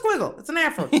 just do a squiggle. It's an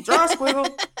afro. Draw a squiggle,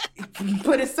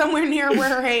 put it somewhere near where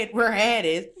her head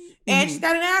is, and she's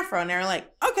got an afro. And they're like,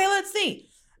 okay, let's see.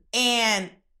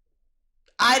 And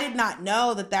I did not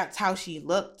know that that's how she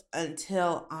looked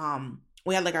until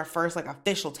we had our first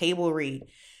official table read. And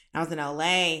I was in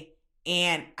LA,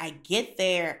 and I get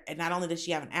there, and not only does she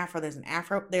have an afro, there's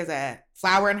a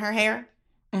flower in her hair.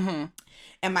 Mm-hmm.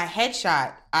 And my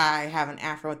headshot, I have an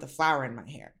afro with the flower in my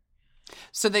hair.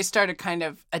 So they started kind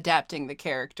of adapting the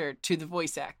character to the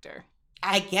voice actor.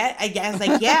 I guess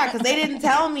yeah, because they didn't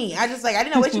tell me. I just I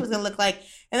didn't know what she was gonna look like.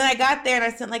 And then I got there and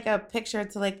I sent a picture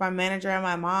to my manager and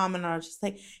my mom, and I was just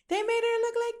they made her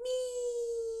look like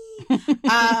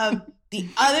me. The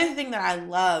other thing that I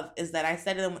love is that I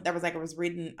said to them, that was I was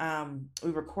reading,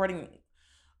 we were recording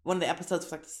one of the episodes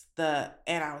for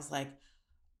and I was like,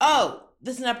 oh,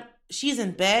 she's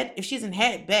in bed. If she's in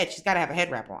bed, she's got to have a head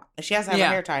wrap on. She has to have her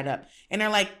hair tied up. And they're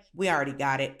like, we already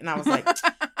got it. And I was like,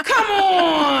 come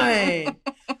on.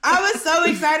 I was so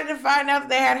excited to find out that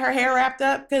they had her hair wrapped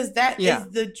up, because that is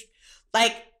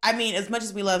as much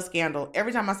as we love Scandal,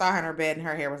 every time I saw her in her bed and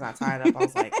her hair was not tied up, I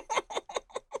was like,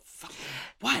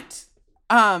 what?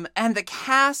 And the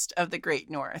cast of The Great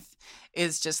North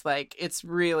is just it's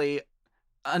really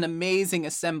an amazing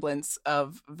assemblance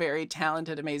of very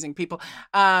talented, amazing people.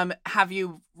 Have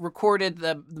you recorded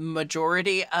the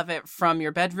majority of it from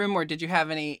your bedroom, or did you have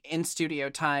any in-studio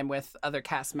time with other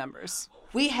cast members?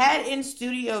 We had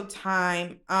in-studio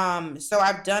time. So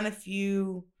I've done a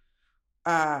few,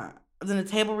 I've done a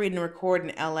table read and record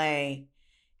in LA,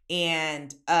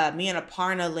 and me and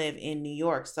Aparna live in New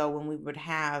York. So when we would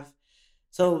have,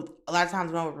 so a lot of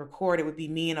times when I would record, it would be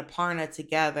me and Aparna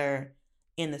together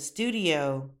in the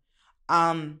studio.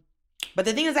 But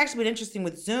the thing that's actually been interesting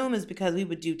with Zoom is because we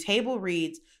would do table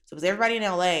reads. So it was everybody in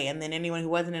LA, and then anyone who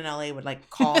wasn't in LA would like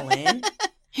call in.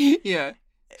 Yeah.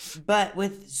 But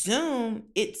with Zoom,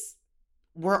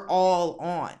 we're all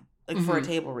on, like for a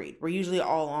table read. We're usually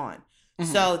all on.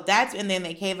 So and then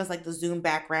they gave us like the Zoom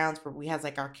backgrounds where we have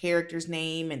like our character's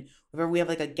name, and whenever we have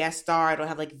like a guest star, it'll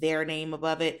have like their name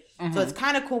above it. So it's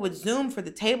kind of cool with Zoom for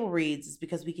the table reads is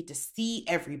because we get to see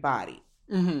everybody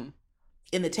in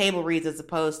the table reads, as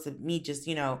opposed to me just,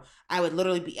 I would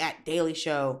literally be at Daily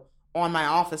Show on my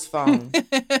office phone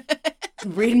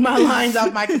reading my lines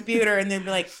off my computer, and then be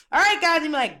like, all right, guys,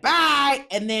 and be like, bye.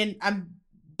 And then I'm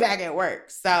back at work.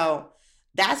 So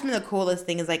that's been the coolest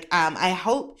thing is like, I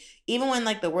hope even when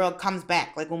like the world comes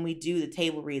back, like when we do the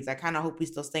table reads, I kind of hope we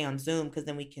still stay on Zoom because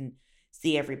then we can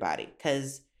see everybody.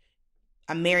 Because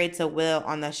I'm married to Will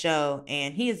on the show,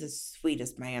 and he is the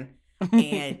sweetest man.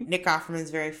 And Nick Offerman's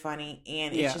very funny,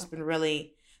 and it's just been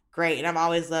really great. And I've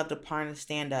always loved Aparna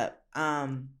stand up.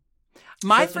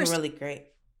 My so first really great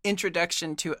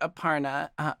introduction to Aparna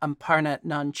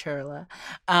Nancherla,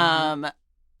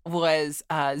 was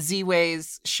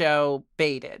Z-Way's show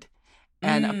Baited.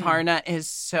 And Aparna is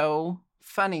so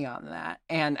funny on that.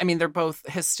 And I mean, they're both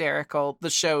hysterical. The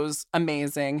show's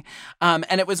amazing. And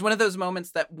it was one of those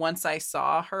moments that once I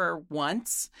saw her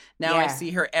once, now I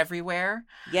see her everywhere.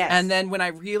 Yes. And then when I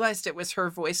realized it was her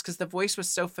voice, because the voice was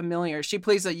so familiar, she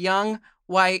plays a young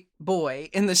white boy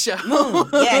in the show. Moon.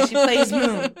 Yeah, she plays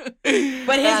Moon.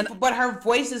 But her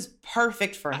voice is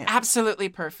perfect for him. Absolutely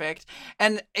perfect.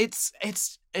 And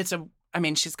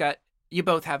you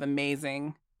both have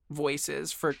amazing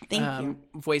voices for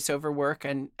voiceover work,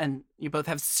 and you both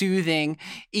have soothing,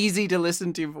 easy to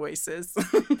listen to voices.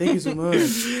 Thank you so much.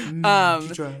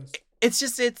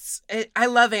 I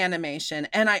love animation,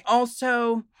 and I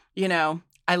also,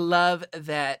 I love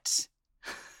that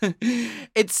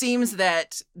it seems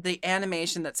that the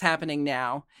animation that's happening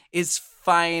now is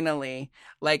finally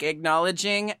like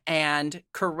acknowledging and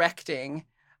correcting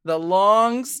the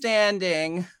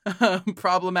long-standing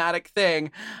problematic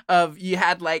thing of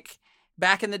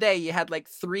back in the day, you had like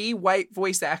 3 white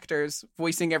voice actors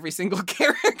voicing every single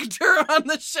character on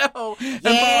the show. Yeah. And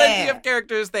plenty of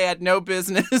characters they had no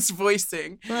business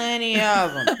voicing. Plenty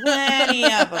of them.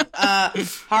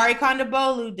 Hari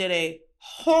Kondabolu did a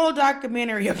whole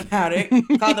documentary about it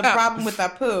called The Problem with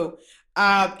Apu.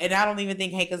 And I don't even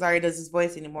think Hank Azaria does his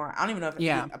voice anymore. I don't even know if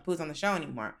Apu's on the show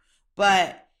anymore.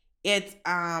 But it's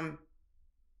I'm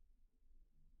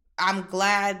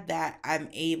glad that I'm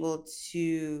able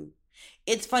to.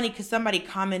 It's funny because somebody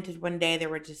commented one day, they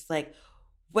were just like,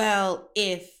 well,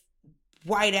 if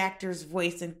white actors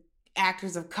voicing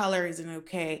actors of color isn't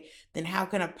okay, then how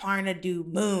can Aparna do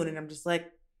Moon? And I'm just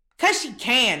like, because she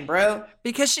can, bro.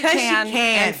 Because she can.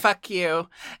 And fuck you.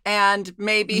 And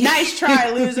maybe. Nice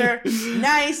try, loser.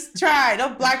 Nice try.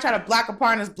 Don't try to block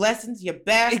Aparna's blessings, you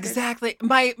bastard. Exactly.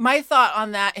 My thought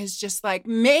on that is just like,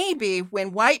 maybe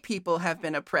when white people have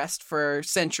been oppressed for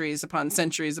centuries upon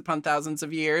thousands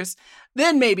of years,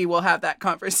 then maybe we'll have that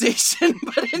conversation.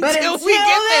 But until we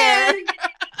get there.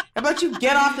 How about you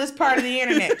get off this part of the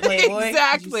internet, Playboy?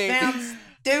 Exactly. You sound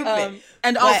stupid.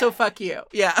 Also fuck you.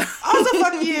 Yeah. Also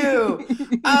fuck you.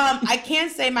 I can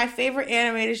say my favorite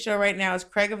animated show right now is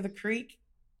Craig of the Creek.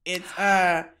 It's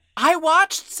I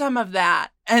watched some of that.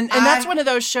 And that's one of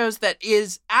those shows that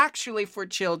is actually for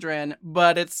children,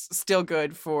 but it's still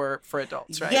good for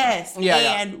adults, right? Yes.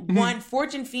 Yeah. And one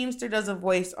Fortune Feimster does a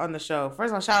voice on the show. First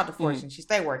of all, shout out to Fortune. She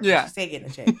stay working. Yeah. She stay getting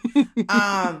a check.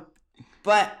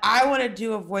 But I want to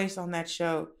do a voice on that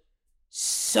show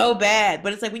so bad.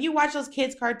 But it's like when you watch those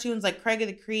kids cartoons like Craig of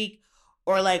the Creek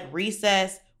or like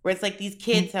Recess, where it's like these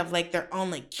kids have like their own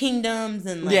like kingdoms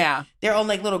and like their own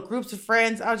like little groups of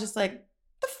friends. I was just like,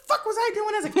 the fuck was I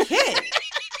doing as a kid?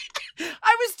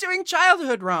 I was doing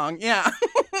childhood wrong. Yeah.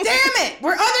 Damn it.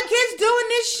 Were other kids doing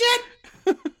this shit?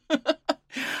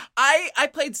 I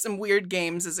played some weird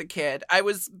games as a kid. I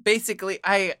was basically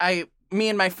me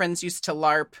and my friends used to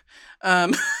LARP.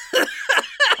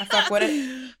 I fuck with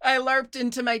it. I LARPed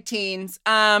into my teens.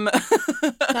 Right.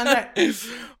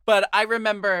 But I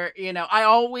remember, I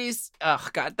always, oh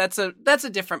God, that's a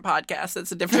different podcast.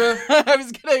 That's a different, I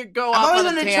was going to go off on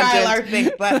a tangent. I'm always going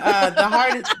to try LARPing, but the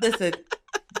hardest, listen,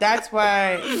 that's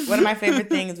why one of my favorite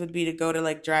things would be to go to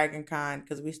like Dragon Con,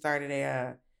 because we started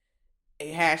a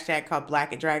hashtag called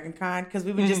Black at Dragon Con, because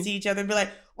we would just see each other and be like,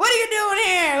 what are you doing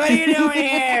here? What are you doing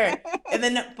here? And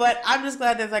then, but I'm just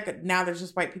glad there's now there's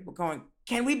just white people going,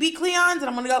 can we be Cleons? And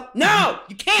I'm going to go, no,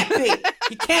 you can't be.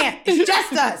 You can't. It's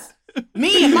just us.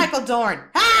 Me and Michael Dorn.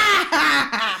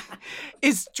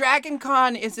 Is Dragon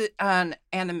Con, is it an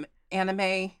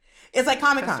anime? It's like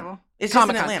Comic-Con. Festival? It's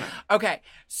Comic-Con. just in Atlanta. Okay.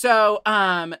 So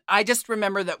I just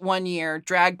remember that one year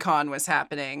DragCon was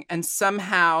happening, and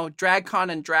somehow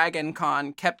DragCon and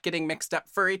DragonCon kept getting mixed up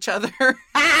for each other. So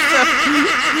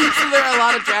there are a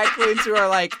lot of drag queens who are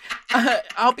like,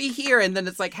 I'll be here. And then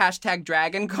it's like hashtag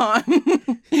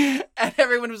DragonCon. And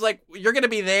everyone was like, you're going to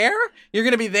be there? You're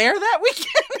going to be there that weekend?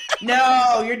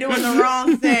 No, you're doing the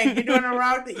wrong thing. You're doing the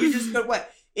wrong thing. You're just,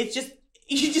 what? It's just,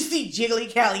 you just see Jiggly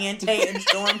Caliente and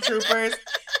Stormtroopers,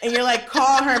 and you're like,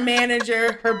 call her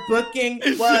manager. Her booking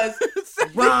was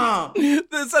wrong.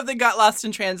 Something got lost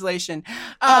in translation.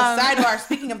 Sidebar,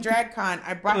 speaking of DragCon,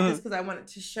 I brought this because I wanted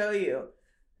to show you.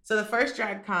 So the first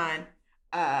DragCon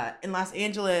in Los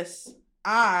Angeles,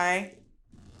 the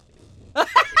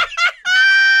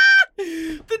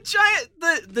giant,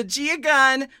 the Gia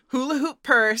Gun hula hoop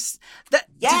purse. Did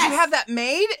you have that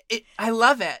made? I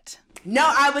love it. No,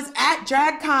 I was at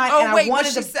DragCon. Oh, and wait, I wanted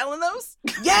was she selling those?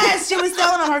 Yes, she was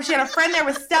selling them. She had a friend there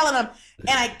was selling them.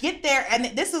 And I get there,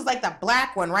 and this was like the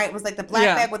black one, right? It was like the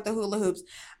black bag with the hula hoops.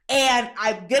 And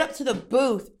I get up to the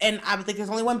booth, and I was like, there's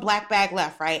only one black bag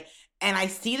left, right? And I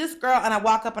see this girl, and I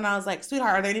walk up, and I was like,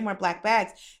 sweetheart, are there any more black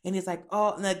bags? And he's like,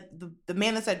 oh, and the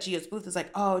man that's at Gia's booth is like,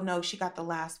 oh, no, she got the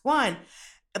last one.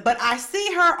 But I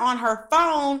see her on her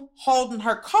phone holding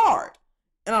her card.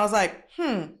 And I was like,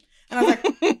 And I was like,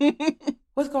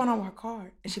 what's going on with her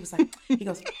card? And she was like, he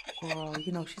goes, girl,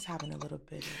 she's having a little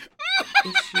bit of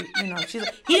issue. She's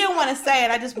like, he didn't want to say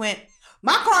it. I just went,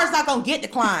 my card's not going to get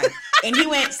declined. And he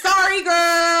went, sorry,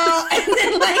 girl. And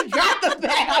then got the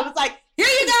bag. I was like, here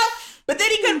you go. But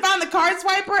then he couldn't find the card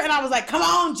swiper. And I was like, come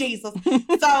on, Jesus.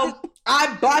 So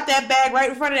I bought that bag right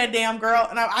in front of that damn girl.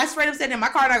 And I straight up said, my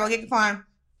card not going to get declined.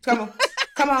 Come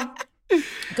on.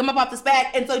 Come up off this bag.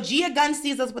 And so Gia Gunn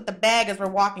sees us with the bag as we're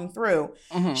walking through.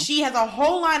 Mm-hmm. She has a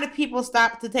whole line of people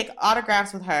stop to take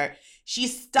autographs with her. She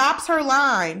stops her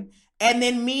line, and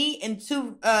then me and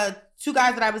two guys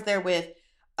that I was there with,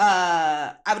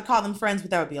 I would call them friends,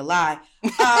 but that would be a lie.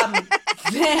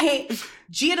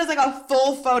 Gia does a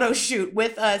full photo shoot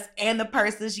with us and the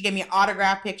person. She gave me an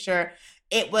autograph picture.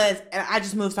 It was, and I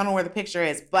just moved, so I don't know where the picture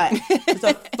is, but it's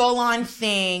a full-on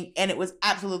thing, and it was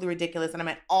absolutely ridiculous. And I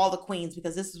met all the queens,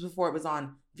 because this was before it was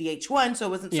on VH1, so it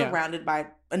wasn't surrounded by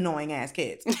annoying-ass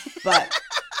kids. But,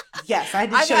 yes, I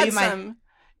did show you my...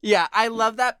 Yeah, I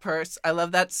love that purse. I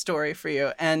love that story for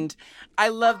you. And I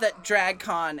love that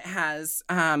DragCon has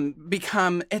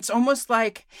become, it's almost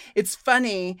like, it's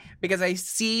funny because I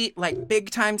see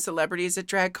big time celebrities at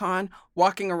DragCon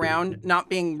walking around not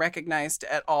being recognized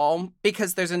at all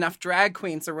because there's enough drag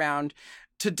queens around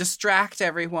to distract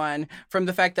everyone from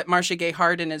the fact that Marcia Gay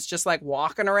Harden is just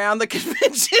walking around the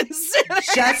convention center.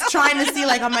 Just trying to see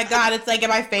oh my God, it's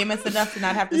am I famous enough to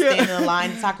not have to stand in a line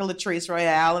to talk to Latrice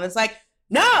Royale? And it's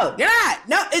no, you're not.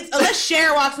 No, it's unless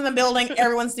Cher walks in the building,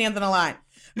 everyone stands in a line.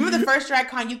 Remember the first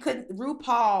DragCon,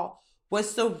 RuPaul was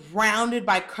surrounded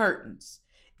by curtains.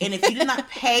 And if you did not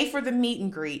pay for the meet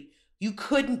and greet, you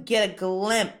couldn't get a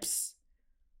glimpse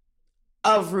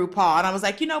of RuPaul. And I was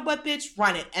like, you know what, bitch,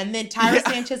 run it. And then Tyra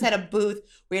Sanchez had a booth.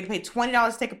 We had to pay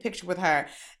 $20 to take a picture with her.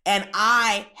 And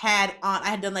I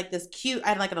had done this cute, I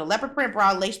had a leopard print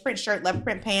bra, lace print shirt, leopard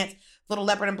print pants, little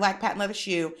leopard and black patent leather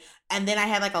shoe. And then I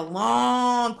had a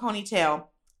long ponytail,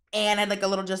 and I had a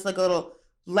little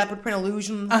leopard print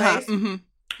illusion face.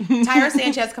 Mm-hmm. Tyra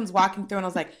Sanchez comes walking through, and I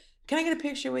was like, can I get a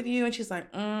picture with you? And she's like,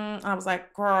 And I was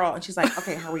like, girl. And she's like,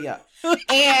 okay, hurry up.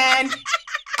 And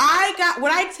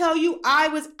when I tell you, I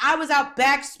was out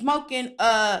back smoking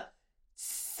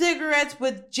cigarettes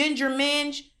with Ginger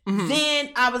Minge. Mm-hmm. Then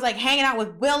I was hanging out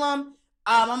with Willem.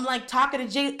 I'm talking to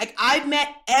Jay. I met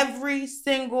every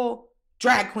single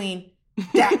drag queen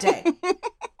that day.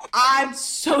 I'm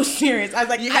so serious. I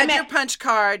was you had your punch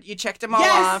card. You checked them all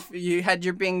off. You had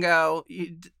your bingo.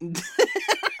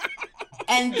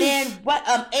 And then what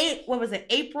was it?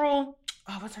 April.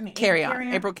 Oh, what's her name?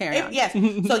 Carry-On. April Carry-On. Yes. So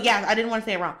I didn't want to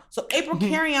say it wrong. So April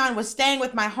Carry-On was staying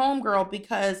with my homegirl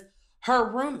because my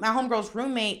homegirl's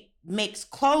roommate makes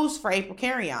clothes for April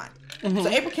Carry-On. So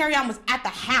April Carry-On was at the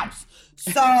house.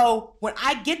 So when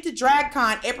I get to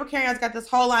DragCon, April Carry-On's got this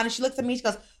whole line, and she looks at me, she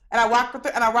goes, and I walk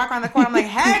around the corner, I'm like,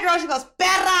 hey girl, she goes, Perra!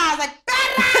 I was like,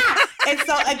 Perra! And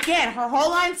so again, her whole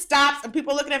line stops, and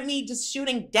people are looking at me just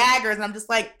shooting daggers, and I'm just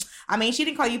like, I mean, she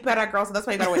didn't call you Perra, girl, so that's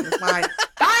why you gotta wait in this line.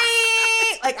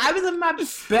 Bye! Like, I was in my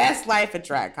best life at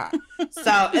DragCon.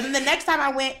 So, and then the next time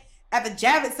I went at the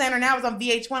Javits Center, now I was on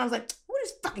VH1, I was like, who are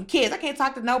these fucking kids? I can't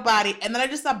talk to nobody. And then I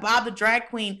just saw Bob the drag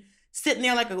queen sitting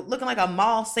there looking like a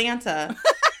mall Santa,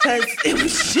 because it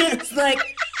was just like,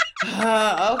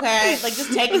 okay, like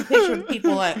just taking pictures of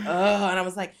people like, and I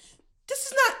was like, this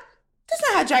is not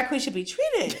how drag queen should be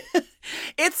treated.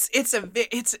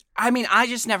 I mean, I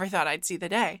just never thought I'd see the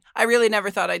day. I really never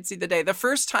thought I'd see the day. The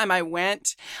first time I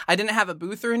went, I didn't have a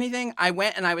booth or anything. I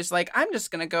went and I was like, I'm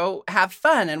just going to go have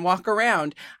fun and walk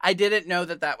around. I didn't know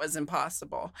that was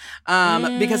impossible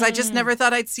because I just never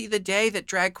thought I'd see the day that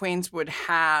drag queens would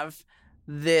have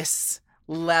this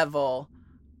level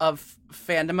of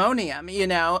fandemonium, you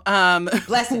know?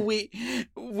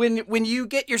 When you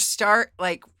get your start,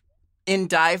 like, in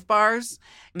dive bars,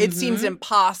 it seems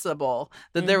impossible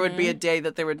that there would be a day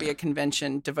that there would be a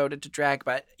convention devoted to drag.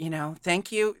 But, you know,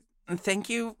 thank you,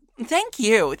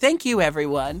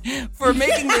 everyone, for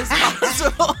making this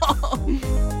possible.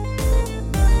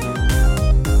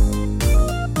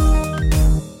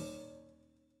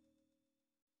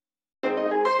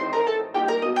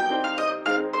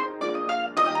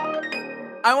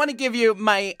 I want to give you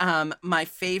my my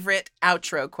favorite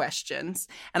outro questions,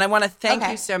 and I want to thank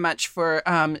you so much for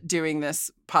doing this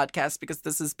podcast, because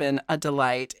this has been a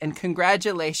delight. And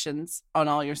congratulations on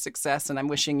all your success, and I'm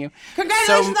wishing you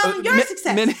on your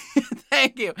success.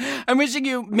 Thank you. I'm wishing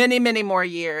you many, many more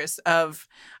years of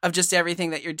just everything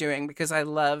that you're doing, because I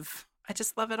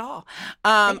just love it all.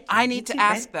 I need to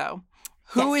ask though,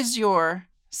 who is your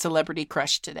celebrity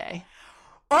crush today?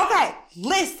 Okay,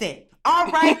 listen. All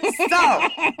right, so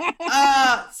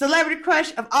celebrity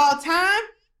crush of all time,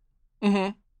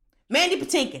 Mandy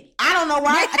Patinkin. I don't know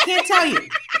why. I can't tell you.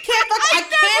 I can't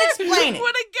explain it.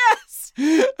 Would have guessed.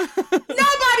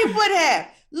 Nobody would have.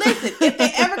 Listen, if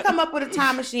they ever come up with a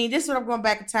time machine, this is what I'm going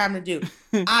back in time to do.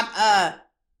 I'm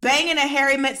banging a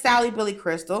Harry Met Sally Billy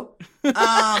Crystal,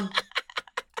 a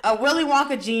Willy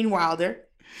Wonka Gene Wilder.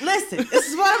 Listen, this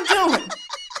is what I'm doing.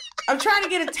 I'm trying to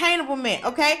get attainable men.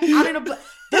 Okay,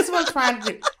 this is what I'm trying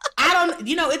to do.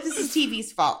 This is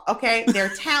TV's fault, okay? They're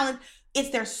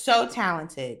they're so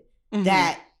talented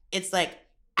that it's like,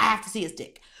 I have to see his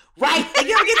dick, right? Like,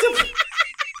 you ever get to,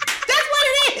 that's what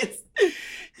it is.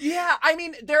 Yeah, I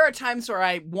mean, there are times where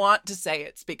I want to say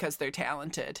it's because they're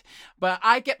talented, but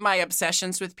I get my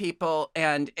obsessions with people,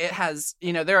 and it has,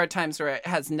 there are times where it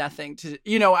has nothing to,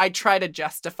 I try to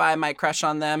justify my crush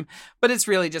on them, but it's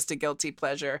really just a guilty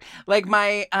pleasure. Like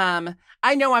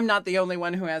I know I'm not the only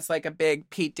one who has like a big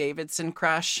Pete Davidson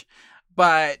crush,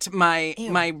 but my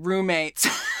roommates,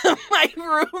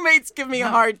 give me a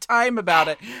hard time about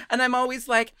it. And I'm always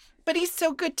like, but he's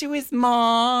so good to his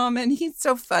mom and he's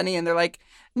so funny. And they're like,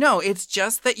 no, it's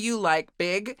just that you like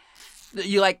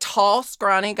tall,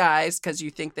 scrawny guys because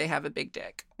you think they have a big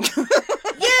dick. Yeah,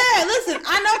 listen,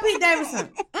 I know Pete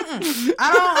Davidson.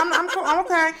 I'm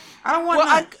okay. I don't want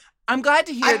none. I'm glad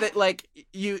to hear that, like,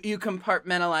 you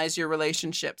compartmentalize your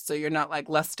relationships so you're not, like,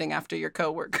 lusting after your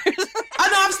coworkers. I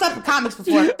know I've slept with comics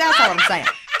before. That's all I'm saying.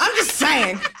 I'm just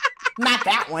saying. Not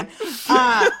that one.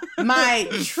 That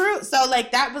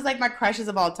was, like, my crushes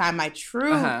of all time. My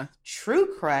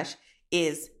true crush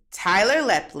is Tyler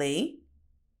Lepley.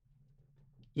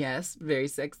 Yes, very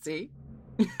sexy.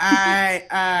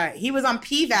 He was on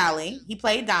P-Valley. He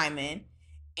played Diamond.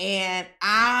 And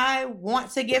I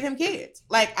want to give him kids.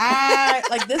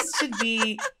 This should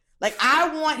be, like, I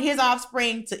want his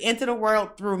offspring to enter the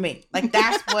world through me. Like,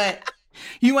 that's what.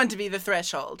 You want to be the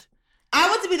threshold. I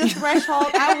want to be the threshold.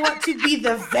 I want to be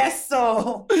the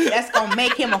vessel that's going to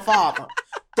make him a father.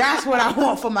 That's what I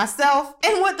want for myself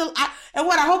and what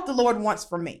I hope the Lord wants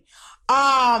for me.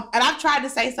 And I've tried to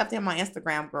say something on my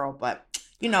Instagram, girl, but,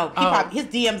 his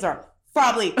DMs are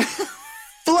probably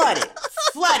flooded.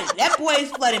 That boy is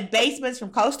flooding basements from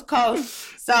coast to coast.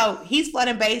 So he's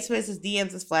flooding basements. His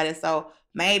DMs is flooded. So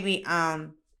maybe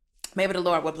the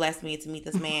Lord will bless me to meet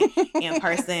this man in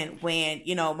person when,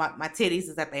 my titties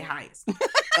is at their highest.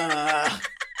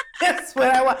 That's what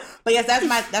I want. But yes,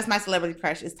 that's my celebrity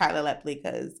crush is Tyler Lepley,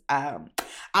 because I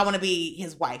want to be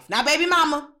his wife. Not baby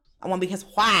mama. I want to be his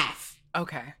wife.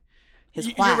 Okay.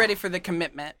 Wife. You're ready for the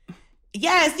commitment.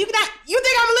 Yes, you think I'm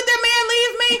gonna let that man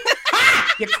leave me?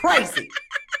 Ha! You're crazy.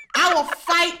 I will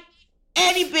fight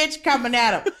any bitch coming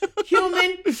at him.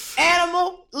 Human,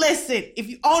 animal, listen, if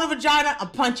you own a vagina, I'm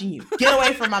punching you. Get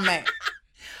away from my man.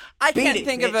 I can't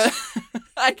think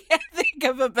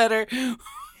of a better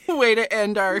way to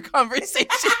end our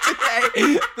conversation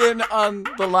today than on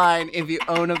the line, if you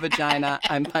own a vagina,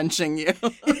 I'm punching you.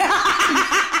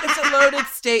 It's a loaded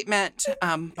statement,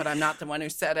 but I'm not the one who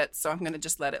said it, so I'm going to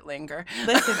just let it linger.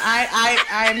 Listen,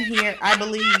 I'm here. I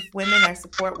believe women. I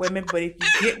support women, but if you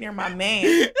get near my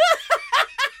man,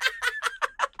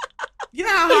 you know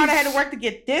how hard I had to work to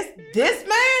get this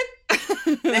man?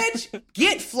 Bitch,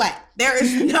 get flat. There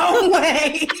is no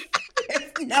way.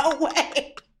 There's no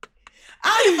way.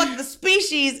 I don't even fuck the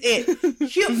species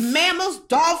mammals,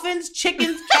 dolphins,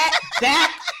 chickens, cats,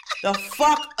 back the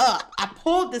fuck up. I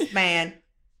pulled this man.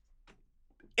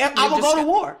 I will go to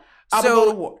war. I will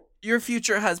go to war. Your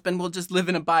future husband will just live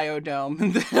in a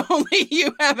biodome that only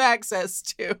you have access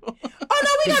to. Oh no,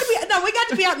 we got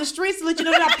to be out in the streets to let you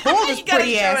know that I pulled this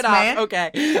pretty ass man.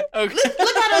 Okay. Look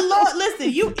how the Lord.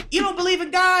 Listen, you don't believe in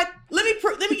God? Let me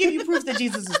give you proof that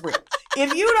Jesus is real.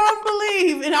 If you don't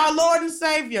believe in our Lord and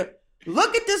Savior,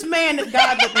 look at this man that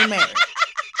God let me marry.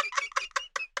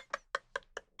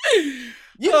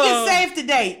 You can get saved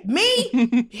today. Me,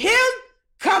 him,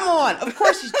 come on. Of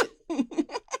course you.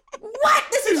 What?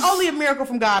 This is only a miracle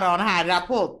from God on high that I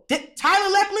pulled.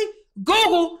 Tyler Lepley,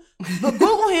 Google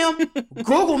him,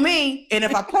 Google me, and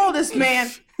if I pull this man,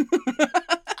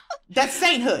 that's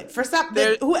sainthood. For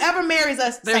something, whoever marries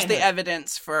us, there's sainthood. the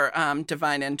evidence for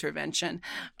divine intervention.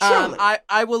 Truly.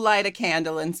 I will light a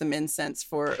candle and some incense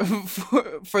for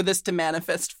this to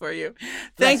manifest for you.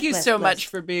 Thank you so much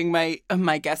for being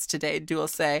my guest today,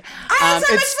 Dulce. I had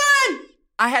so much fun.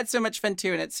 I had so much fun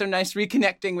too, and it's so nice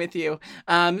reconnecting with you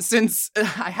since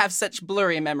I have such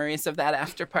blurry memories of that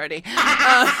after party.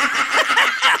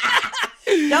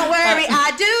 Don't worry,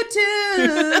 I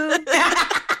do too.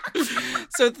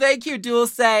 So thank you,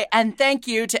 Dulce, and thank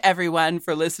you to everyone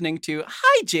for listening to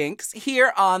Hijinks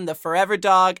here on the Forever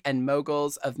Dog and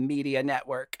Moguls of Media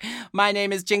Network. My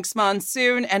name is Jinx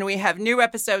Monsoon, and we have new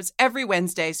episodes every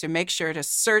Wednesday, so make sure to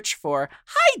search for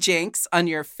Hijinks on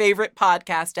your favorite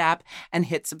podcast app and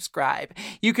hit subscribe.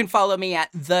 You can follow me at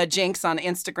The Jinx on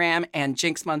Instagram and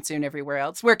Jinx Monsoon everywhere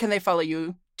else. Where can they follow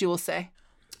you, Dulce?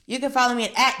 You can follow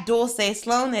me at Dulce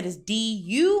Sloan. That is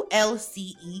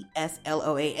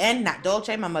DULCESLOAN, not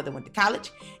Dolce. My mother went to college,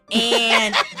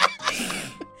 and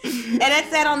that's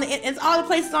that on it's all the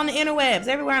places on the interwebs,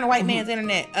 everywhere on the white man's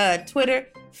internet. Twitter,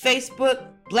 Facebook,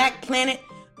 Black Planet.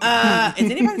 Is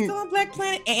anybody still on Black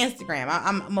Planet? And Instagram.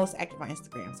 I'm most active on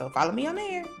Instagram, so follow me on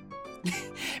there.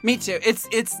 Me too.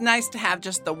 It's nice to have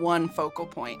just the one focal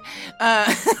point.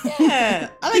 Yeah,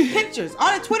 I like pictures.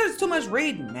 All the Twitter's too much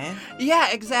reading, man.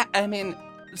 Yeah, exactly. I mean,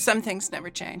 some things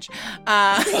never change.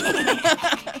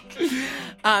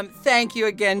 Thank you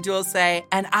again, Dulce,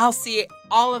 and I'll see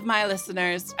all of my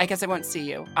listeners. I guess I won't see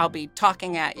you. I'll be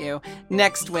talking at you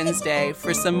next Wednesday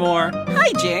for some more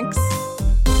Hijinks.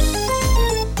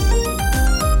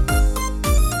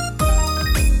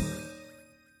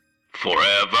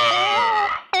 Forever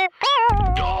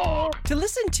Dog. To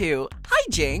listen to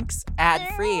Hijinks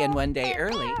ad-free and one day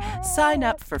early, sign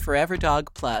up for Forever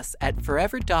Dog Plus at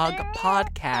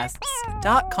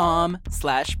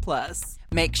foreverdogpodcasts.com/plus.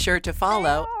 Make sure to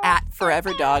follow at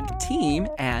Forever Dog Team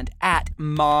and at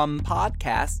Mom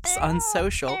Podcasts on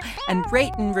social, and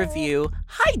rate and review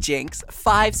Hijinks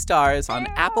 5 stars on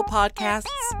Apple Podcasts,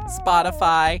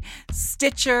 Spotify,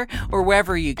 Stitcher, or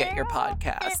wherever you get your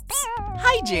podcasts.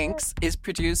 Hijinks is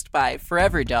produced by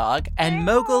Forever Dog and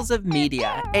Moguls of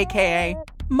Media, aka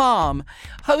Mom,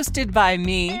 hosted by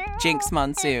me, Jinx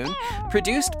Monsoon,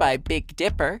 produced by Big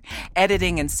Dipper,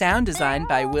 editing and sound design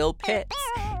by Will Pitts,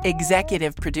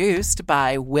 executive produced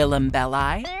by Willem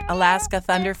Belli, Alaska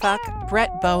Thunderfuck,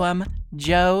 Brett Boehm,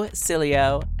 Joe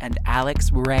Cilio, and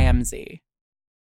Alex Ramsey.